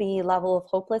decrease the level of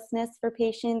hopelessness for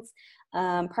patients.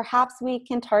 Perhaps we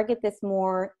can target this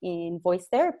more in voice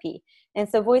therapy. And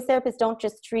so voice therapists don't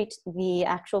just treat the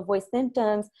actual voice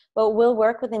symptoms, but will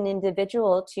work with an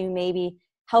individual to maybe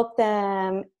help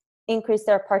them increase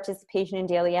their participation in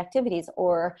daily activities,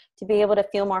 or to be able to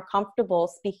feel more comfortable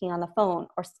speaking on the phone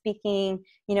or speaking,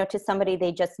 to somebody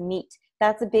they just meet.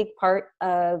 That's a big part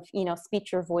of,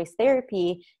 speech or voice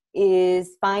therapy,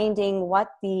 is finding what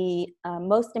the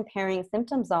most impairing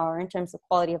symptoms are in terms of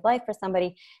quality of life for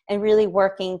somebody, and really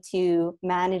working to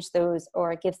manage those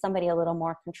or give somebody a little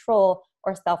more control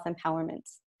or self-empowerment.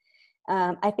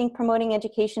 I think promoting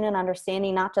education and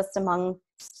understanding, not just among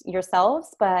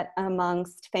yourselves, but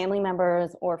amongst family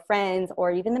members or friends,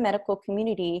 or even the medical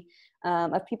community,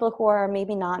 of people who are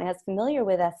maybe not as familiar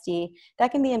with SD,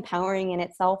 that can be empowering in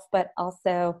itself, but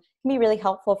also can be really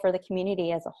helpful for the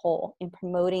community as a whole in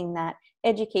promoting that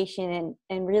education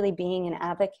and really being an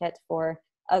advocate for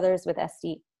others with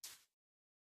SD.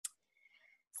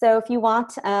 So if you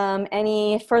want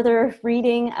any further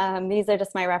reading, these are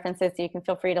just my references, so you can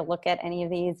feel free to look at any of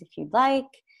these if you'd like.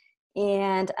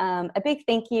 And a big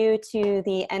thank you to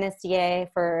the NSDA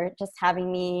for just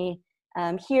having me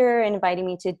here and inviting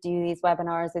me to do these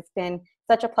webinars. It's been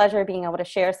such a pleasure being able to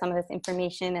share some of this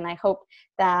information, and I hope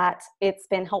that it's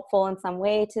been helpful in some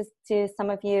way to some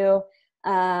of you.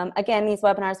 Again, these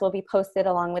webinars will be posted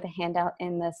along with a handout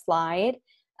in the slide.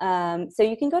 So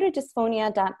you can go to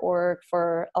dysphonia.org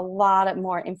for a lot of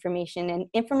more information, and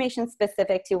information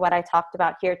specific to what I talked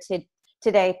about here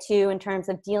today too, in terms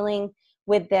of dealing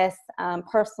with this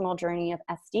personal journey of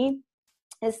SD.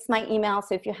 This is my email,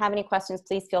 so if you have any questions,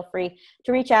 please feel free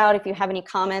to reach out. If you have any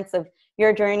comments of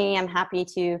your journey, I'm happy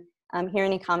to hear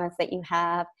any comments that you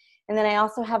have. And then I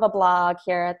also have a blog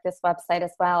here at this website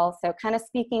as well, so kind of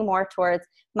speaking more towards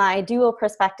my dual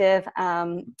perspective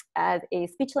as a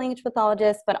speech language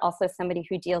pathologist, but also somebody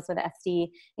who deals with SD,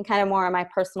 and kind of more on my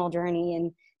personal journey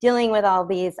and dealing with all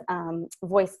these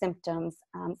voice symptoms.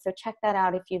 So check that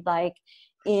out if you'd like.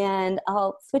 And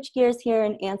I'll switch gears here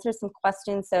and answer some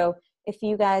questions. So if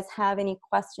you guys have any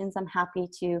questions, I'm happy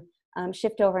to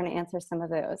shift over and answer some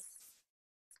of those.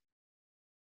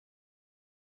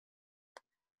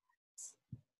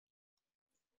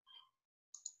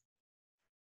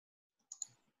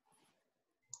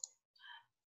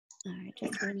 All right,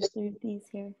 just running through these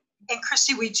here. And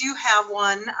Christy, we do have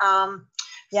one.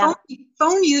 Yeah.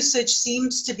 Phone usage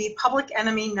seems to be public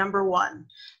enemy #1.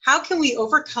 How can we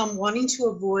overcome wanting to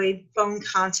avoid phone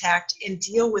contact and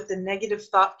deal with the negative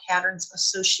thought patterns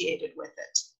associated with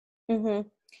it? Mm-hmm.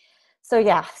 So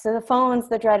yeah, so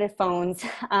the dreaded phones.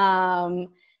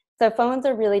 So phones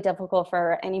are really difficult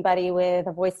for anybody with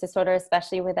a voice disorder,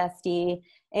 especially with SD.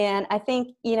 And I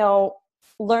think,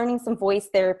 learning some voice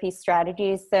therapy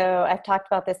strategies. So I've talked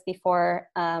about this before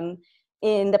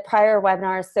in the prior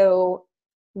webinar. So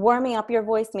warming up your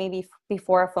voice maybe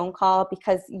before a phone call,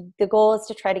 because the goal is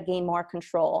to try to gain more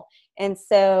control. And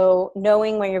so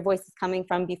knowing where your voice is coming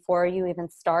from before you even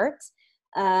start,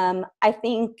 I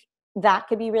think that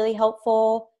could be really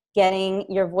helpful.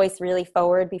 Getting your voice really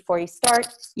forward before you start.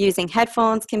 Using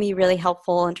headphones can be really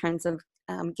helpful in terms of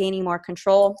gaining more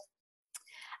control.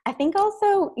 I think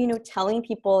also, telling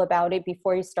people about it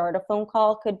before you start a phone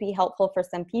call could be helpful for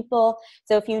some people.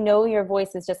 So if you know your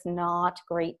voice is just not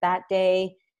great that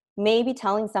day, maybe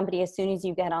telling somebody as soon as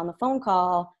you get on the phone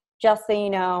call, just so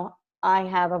you know, I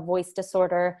have a voice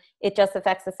disorder. It just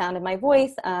affects the sound of my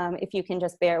voice. If you can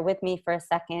just bear with me for a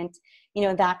second,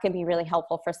 that can be really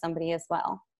helpful for somebody as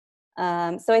well.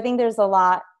 So I think there's a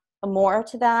lot more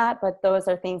to that, but those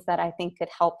are things that I think could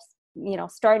help,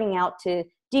 starting out to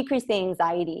decrease the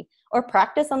anxiety, or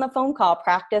practice on the phone call,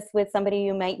 practice with somebody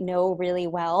you might know really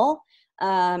well,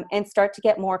 and start to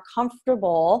get more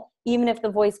comfortable, even if the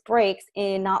voice breaks,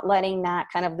 in not letting that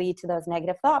kind of lead to those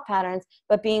negative thought patterns,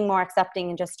 but being more accepting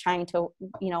and just trying to,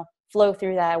 flow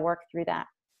through that, work through that.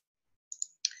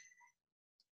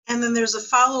 And then there's a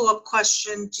follow-up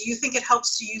question. Do you think it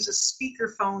helps to use a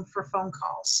speakerphone for phone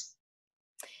calls?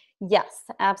 Yes,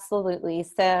 absolutely.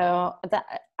 So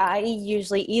I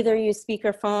usually either use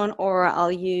speakerphone or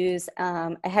I'll use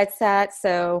a headset.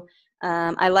 So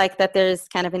I like that there's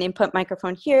kind of an input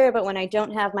microphone here, but when I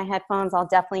don't have my headphones, I'll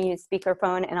definitely use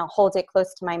speakerphone and I'll hold it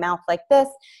close to my mouth like this.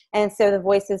 And so the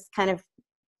voice is kind of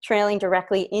trailing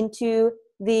directly into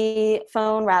the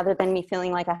phone rather than me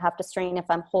feeling like I have to strain if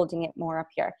I'm holding it more up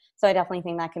here. So I definitely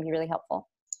think that can be really helpful.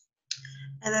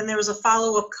 And then there was a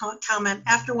follow-up comment.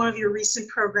 After one of your recent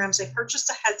programs, I purchased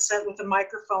a headset with a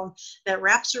microphone that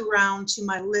wraps around to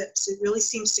my lips. It really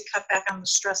seems to cut back on the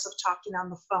stress of talking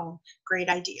on the phone. Great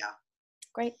idea.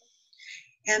 Great.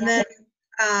 And then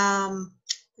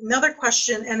another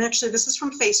question, and actually this is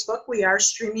from Facebook. We are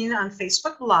streaming on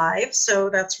Facebook Live, so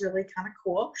that's really kind of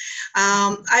cool.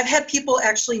 I've had people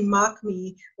actually mock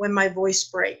me when my voice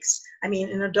breaks. I mean,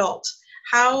 an adult.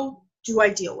 How do I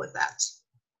deal with that?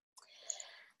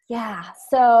 Yeah.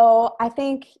 So I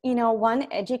think, one,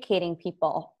 educating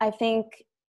people. I think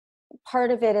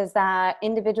part of it is that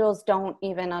individuals don't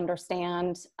even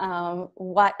understand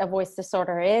what a voice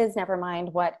disorder is, never mind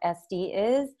what SD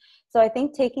is. So I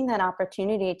think taking that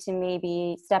opportunity to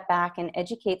maybe step back and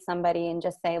educate somebody and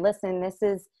just say, listen,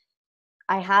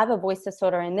 I have a voice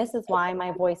disorder and this is why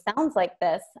my voice sounds like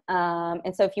this.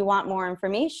 And so if you want more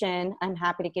information, I'm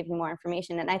happy to give you more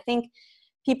information. And I think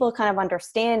people kind of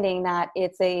understanding that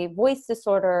it's a voice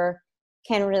disorder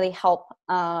can really help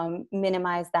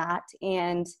minimize that.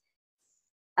 And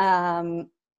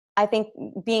I think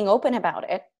being open about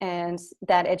it and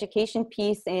that education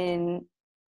piece in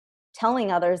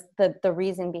telling others the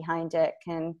reason behind it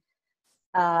can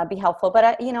be helpful. But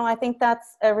I think that's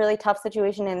a really tough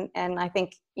situation, and I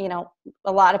think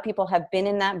a lot of people have been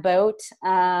in that boat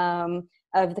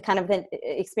of the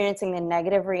experiencing the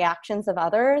negative reactions of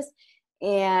others.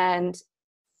 And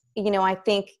I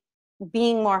think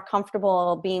being more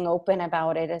comfortable being open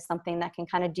about it is something that can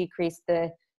kind of decrease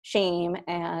the shame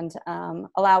and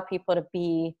allow people to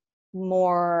be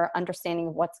more understanding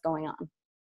of what's going on.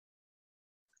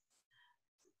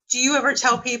 Do you ever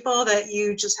tell people that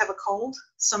you just have a cold?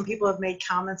 Some people have made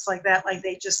comments like that, like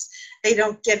they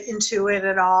don't get into it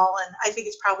at all. And I think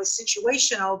it's probably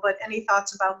situational, but any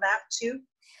thoughts about that too?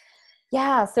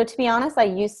 Yeah. So to be honest, I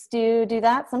used to do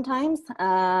that sometimes.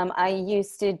 I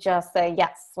used to just say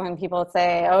yes when people would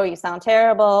say, oh, you sound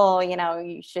terrible,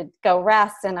 you should go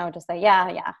rest. And I would just say,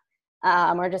 yeah.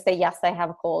 Or just say, yes, I have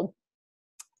a cold.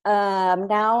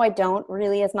 Now I don't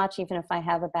really as much, even if I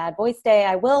have a bad voice day.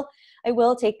 I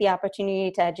will take the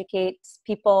opportunity to educate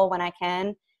people when I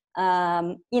can.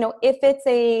 If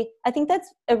I think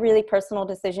that's a really personal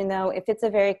decision though. If it's a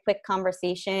very quick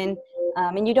conversation,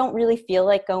 and you don't really feel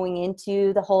like going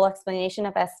into the whole explanation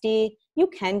of SD, you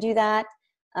can do that.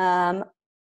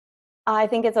 I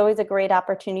think it's always a great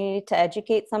opportunity to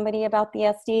educate somebody about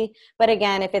the SD. But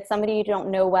again, if it's somebody you don't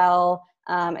know well,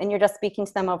 and you're just speaking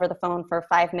to them over the phone for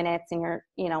 5 minutes and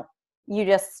you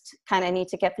just kind of need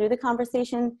to get through the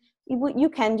conversation, you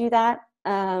can do that.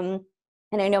 And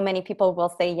I know many people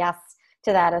will say yes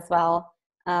to that as well.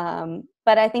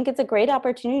 But I think it's a great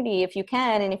opportunity if you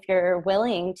can, and if you're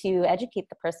willing to educate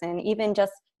the person, even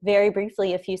just very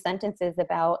briefly, a few sentences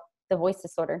about the voice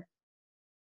disorder.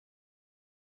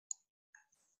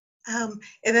 And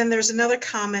then there's another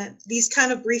comment. These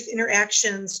kind of brief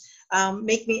interactions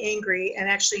make me angry and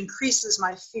actually increases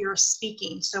my fear of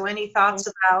speaking. So any thoughts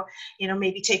about,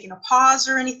 maybe taking a pause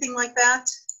or anything like that?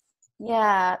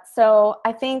 Yeah. So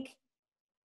I think,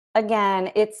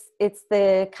 again, it's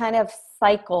the kind of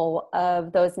cycle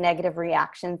of those negative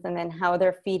reactions and then how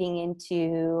they're feeding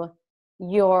into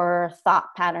your thought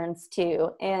patterns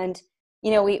too. And,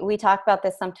 we talk about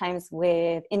this sometimes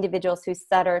with individuals who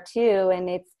stutter too. And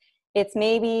it's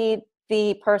maybe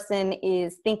the person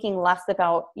is thinking less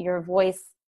about your voice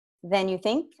than you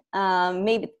think.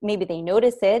 Maybe they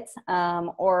notice it,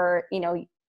 or,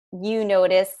 you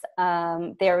notice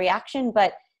their reaction,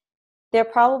 but they're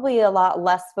probably a lot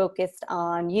less focused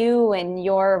on you and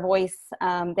your voice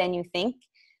than you think.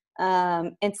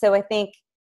 And so I think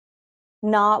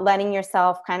not letting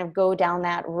yourself kind of go down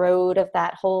that road of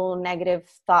that whole negative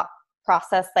thought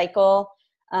process cycle,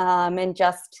 and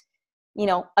just,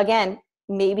 again,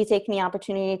 maybe taking the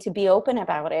opportunity to be open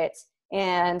about it.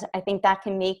 And I think that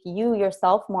can make you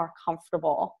yourself more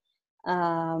comfortable.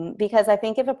 Because I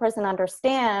think if a person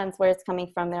understands where it's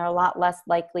coming from, they're a lot less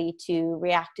likely to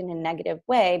react in a negative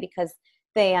way because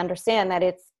they understand that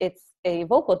it's a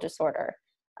vocal disorder.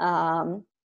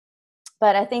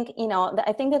 But I think,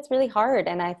 I think that's really hard.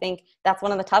 And I think that's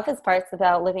one of the toughest parts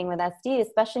about living with SD,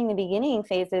 especially in the beginning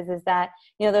phases, is that,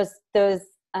 those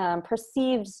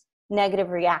perceived negative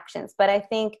reactions. But I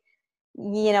think,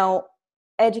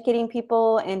 educating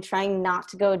people and trying not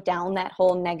to go down that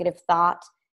whole negative thought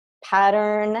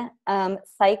pattern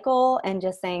cycle, and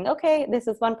just saying, okay, this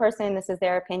is one person, this is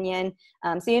their opinion.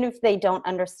 So even if they don't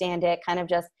understand it, kind of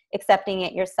just accepting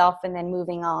it yourself and then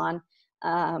moving on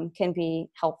can be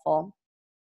helpful.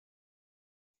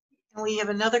 And we have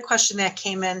another question that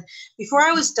came in. Before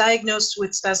I was diagnosed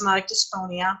with spasmodic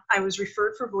dysphonia, I was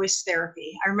referred for voice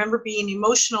therapy. I remember being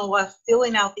emotional while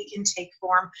filling out the intake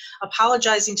form,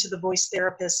 apologizing to the voice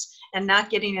therapist, and not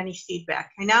getting any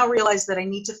feedback. I now realize that I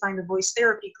need to find a voice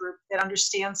therapy group that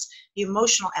understands the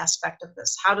emotional aspect of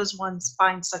this. How does one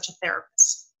find such a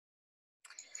therapist?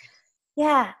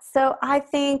 Yeah, so I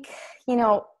think,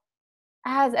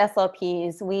 as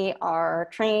SLPs, we are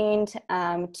trained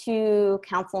to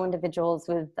counsel individuals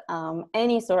with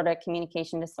any sort of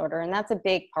communication disorder. And that's a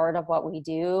big part of what we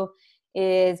do,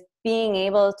 is being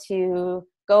able to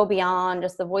go beyond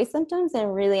just the voice symptoms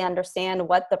and really understand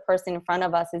what the person in front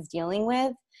of us is dealing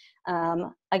with.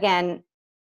 Again,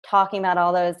 talking about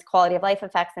all those quality of life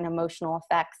effects and emotional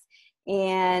effects.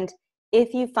 And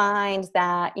if you find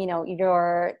that,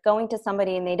 you're going to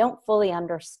somebody and they don't fully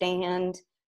understand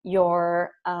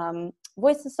your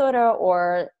voice disorder,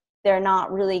 or they're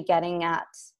not really getting at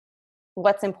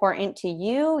what's important to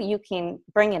you, you can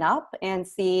bring it up and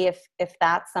see if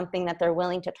that's something that they're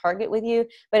willing to target with you.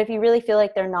 But if you really feel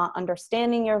like they're not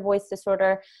understanding your voice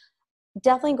disorder,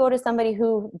 definitely go to somebody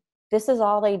who this is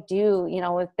all they do.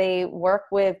 If they work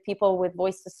with people with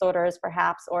voice disorders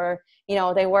perhaps, or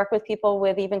they work with people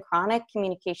with even chronic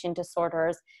communication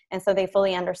disorders, and so they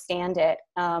fully understand it.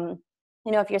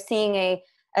 If you're seeing a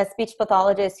speech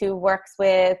pathologist who works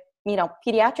with,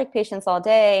 pediatric patients all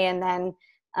day, and then,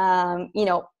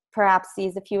 perhaps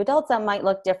sees a few adults, that might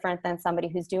look different than somebody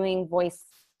who's doing voice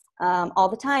all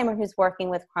the time, or who's working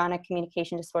with chronic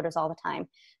communication disorders all the time.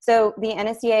 So the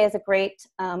NSDA is a great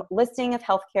listing of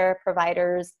healthcare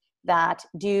providers that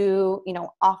do,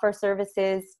 offer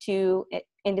services to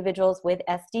individuals with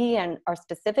SD and are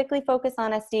specifically focused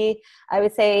on SD. I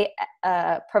would say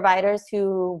providers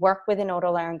who work with an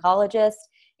otolaryngologist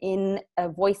in a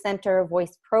voice center,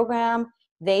 voice program,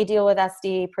 they deal with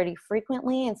SD pretty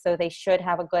frequently, and so they should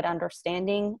have a good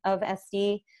understanding of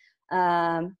SD.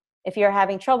 If you're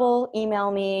having trouble,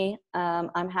 email me.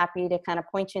 I'm happy to kind of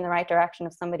point you in the right direction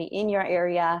of somebody in your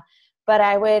area. But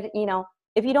I would,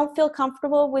 if you don't feel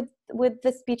comfortable with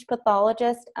the speech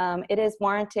pathologist, it is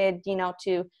warranted,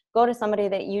 to go to somebody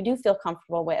that you do feel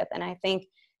comfortable with. And I think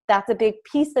that's a big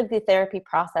piece of the therapy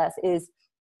process, is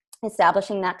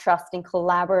establishing that trust and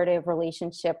collaborative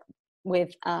relationship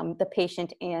with the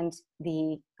patient and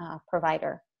the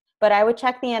provider. But I would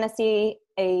check the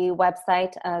NSDA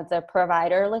website, the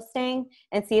provider listing,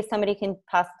 and see if somebody can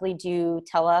possibly do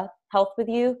telehealth with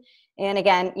you. And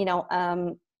again,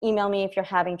 email me if you're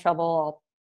having trouble. I'll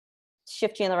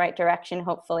shift you in the right direction,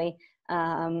 hopefully,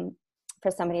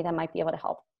 for somebody that might be able to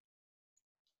help.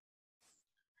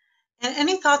 And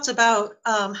any thoughts about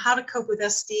how to cope with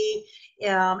SD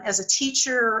as a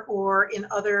teacher or in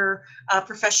other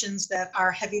professions that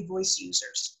are heavy voice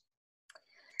users?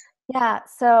 Yeah,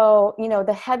 so,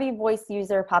 the heavy voice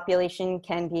user population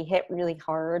can be hit really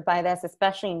hard by this,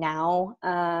 especially now,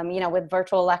 with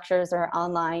virtual lectures or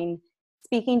online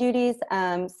speaking duties.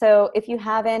 So if you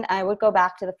haven't, I would go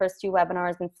back to the first two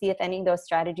webinars and see if any of those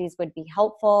strategies would be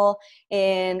helpful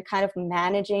in kind of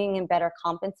managing and better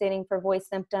compensating for voice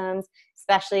symptoms,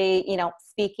 especially,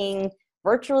 speaking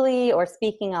virtually or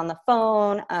speaking on the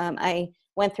phone. I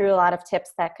went through a lot of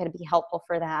tips that could be helpful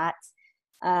for that.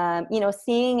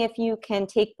 Seeing if you can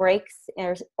take breaks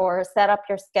or set up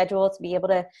your schedule to be able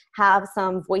to have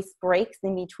some voice breaks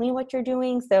in between what you're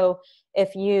doing. So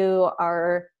if you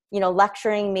are,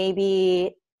 lecturing,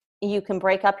 maybe you can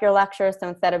break up your lecture. So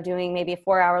instead of doing maybe a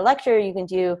 4-hour lecture, you can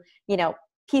do,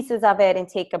 pieces of it and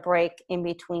take a break in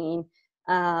between,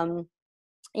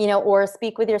 or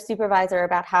speak with your supervisor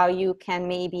about how you can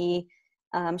maybe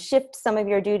shift some of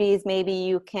your duties. Maybe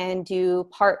you can do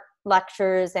part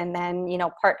lectures and then,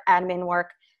 part admin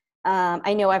work.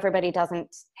 I know everybody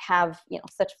doesn't have,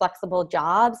 such flexible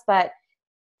jobs, but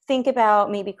think about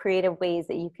maybe creative ways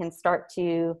that you can start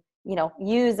to,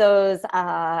 use those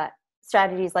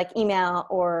strategies like email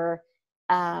or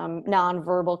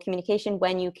nonverbal communication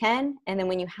when you can. And then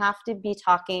when you have to be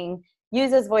talking,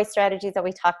 use those voice strategies that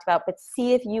we talked about, but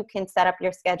see if you can set up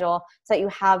your schedule so that you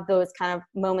have those kind of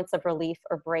moments of relief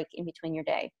or break in between your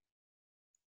day.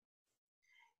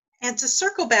 And to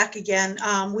circle back again,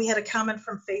 we had a comment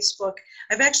from Facebook.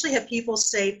 I've actually had people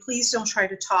say, please don't try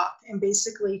to talk, and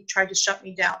basically try to shut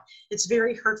me down. It's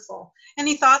very hurtful.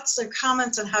 Any thoughts or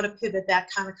comments on how to pivot that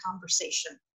kind of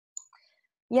conversation?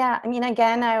 Yeah, I mean,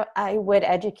 again, I would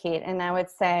educate and I would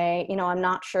say, you know, I'm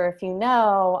not sure if you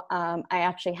know, I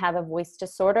actually have a voice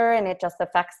disorder and it just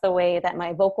affects the way that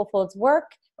my vocal folds work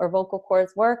or vocal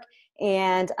cords work.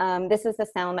 And this is the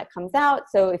sound that comes out.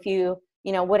 So if you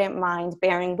know, wouldn't mind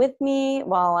bearing with me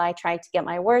while I try to get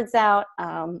my words out,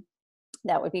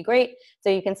 that would be great.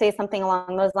 So you can say something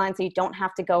along those lines so you don't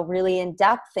have to go really in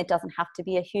depth. It doesn't have to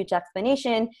be a huge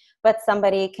explanation, but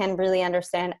somebody can really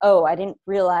understand, oh, I didn't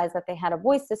realize that they had a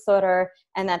voice disorder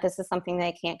and that this is something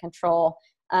they can't control.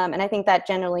 And I think that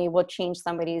generally will change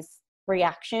somebody's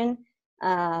reaction.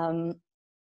 I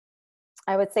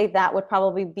would say that would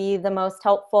probably be the most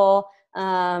helpful.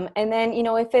 And then, you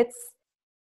know, if it's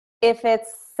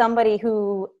somebody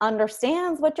who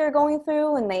understands what you're going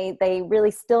through and they really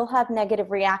still have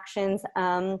negative reactions,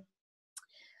 you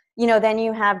know, then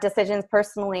you have decisions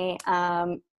personally.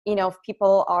 You know, if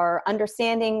people are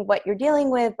understanding what you're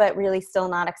dealing with, but really still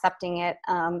not accepting it,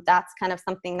 that's kind of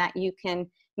something that you can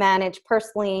manage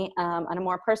personally on a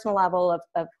more personal level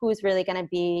of who's really going to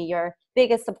be your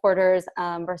biggest supporters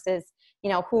versus, you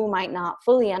know, who might not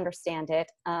fully understand it.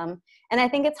 And I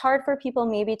think it's hard for people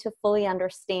maybe to fully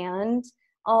understand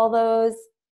all those,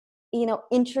 you know,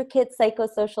 intricate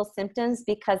psychosocial symptoms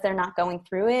because they're not going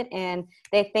through it and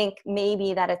they think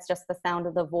maybe that it's just the sound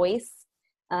of the voice.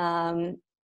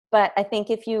 But I think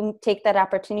if you take that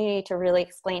opportunity to really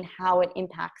explain how it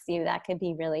impacts you, that could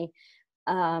be really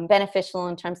beneficial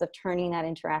in terms of turning that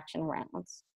interaction around.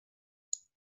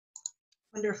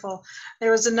 Wonderful.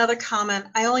 There was another comment.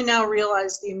 I only now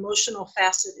realize the emotional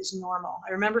facet is normal.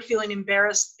 I remember feeling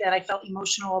embarrassed that I felt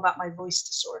emotional about my voice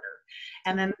disorder.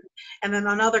 And then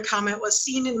another comment was,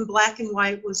 seen in black and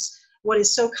white was what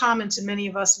is so common to many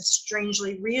of us is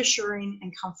strangely reassuring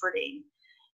and comforting.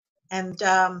 And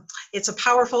it's a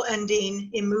powerful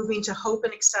ending in moving to hope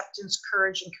and acceptance,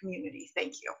 courage, and community.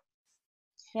 Thank you.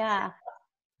 Yeah.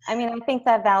 I mean, I think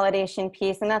that validation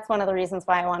piece, and that's one of the reasons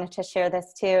why I wanted to share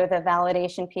this too, the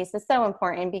validation piece is so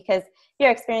important because if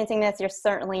you're experiencing this, you're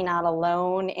certainly not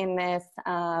alone in this.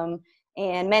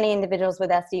 And many individuals with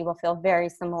SD will feel very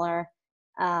similar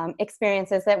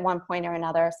experiences at one point or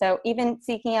another. So even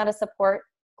seeking out a support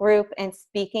group and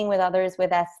speaking with others with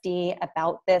SD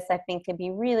about this, I think can be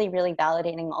really, really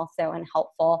validating also and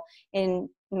helpful in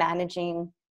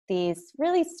managing these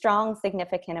really strong,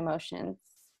 significant emotions.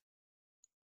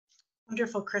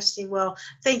 Wonderful, Christy. Well,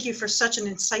 thank you for such an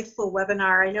insightful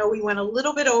webinar. I know we went a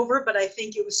little bit over, but I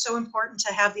think it was so important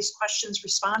to have these questions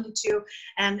responded to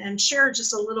and share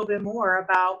just a little bit more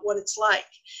about what it's like.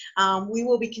 We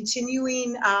will be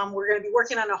continuing. We're going to be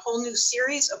working on a whole new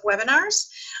series of webinars.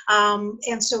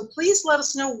 And so please let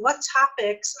us know what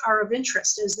topics are of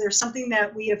interest. Is there something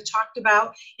that we have talked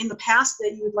about in the past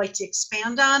that you would like to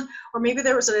expand on? Or maybe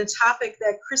there was a topic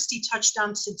that Christy touched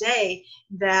on today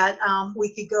that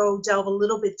we could go delve a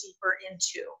little bit deeper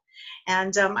into.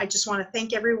 And I just want to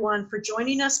thank everyone for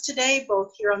joining us today,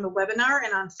 both here on the webinar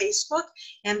and on Facebook.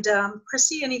 And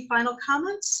Christy, any final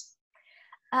comments?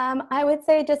 I would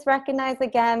say just recognize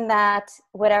again that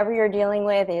whatever you're dealing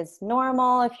with is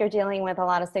normal if you're dealing with a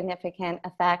lot of significant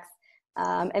effects,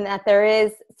 and that there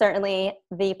is certainly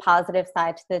the positive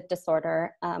side to the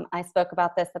disorder. I spoke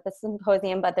about this at the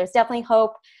symposium, but there's definitely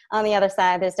hope on the other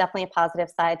side. There's definitely a positive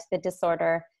side to the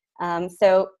disorder.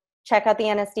 So check out the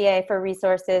NSDA for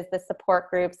resources, the support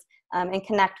groups, and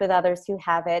connect with others who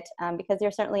have it because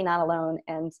you're certainly not alone.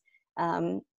 And,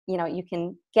 you know, you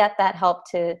can get that help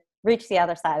to reach the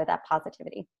other side of that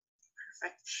positivity.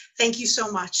 Perfect. Thank you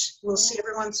so much. We'll see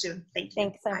everyone soon. Thank you.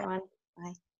 Thanks, everyone.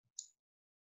 Bye.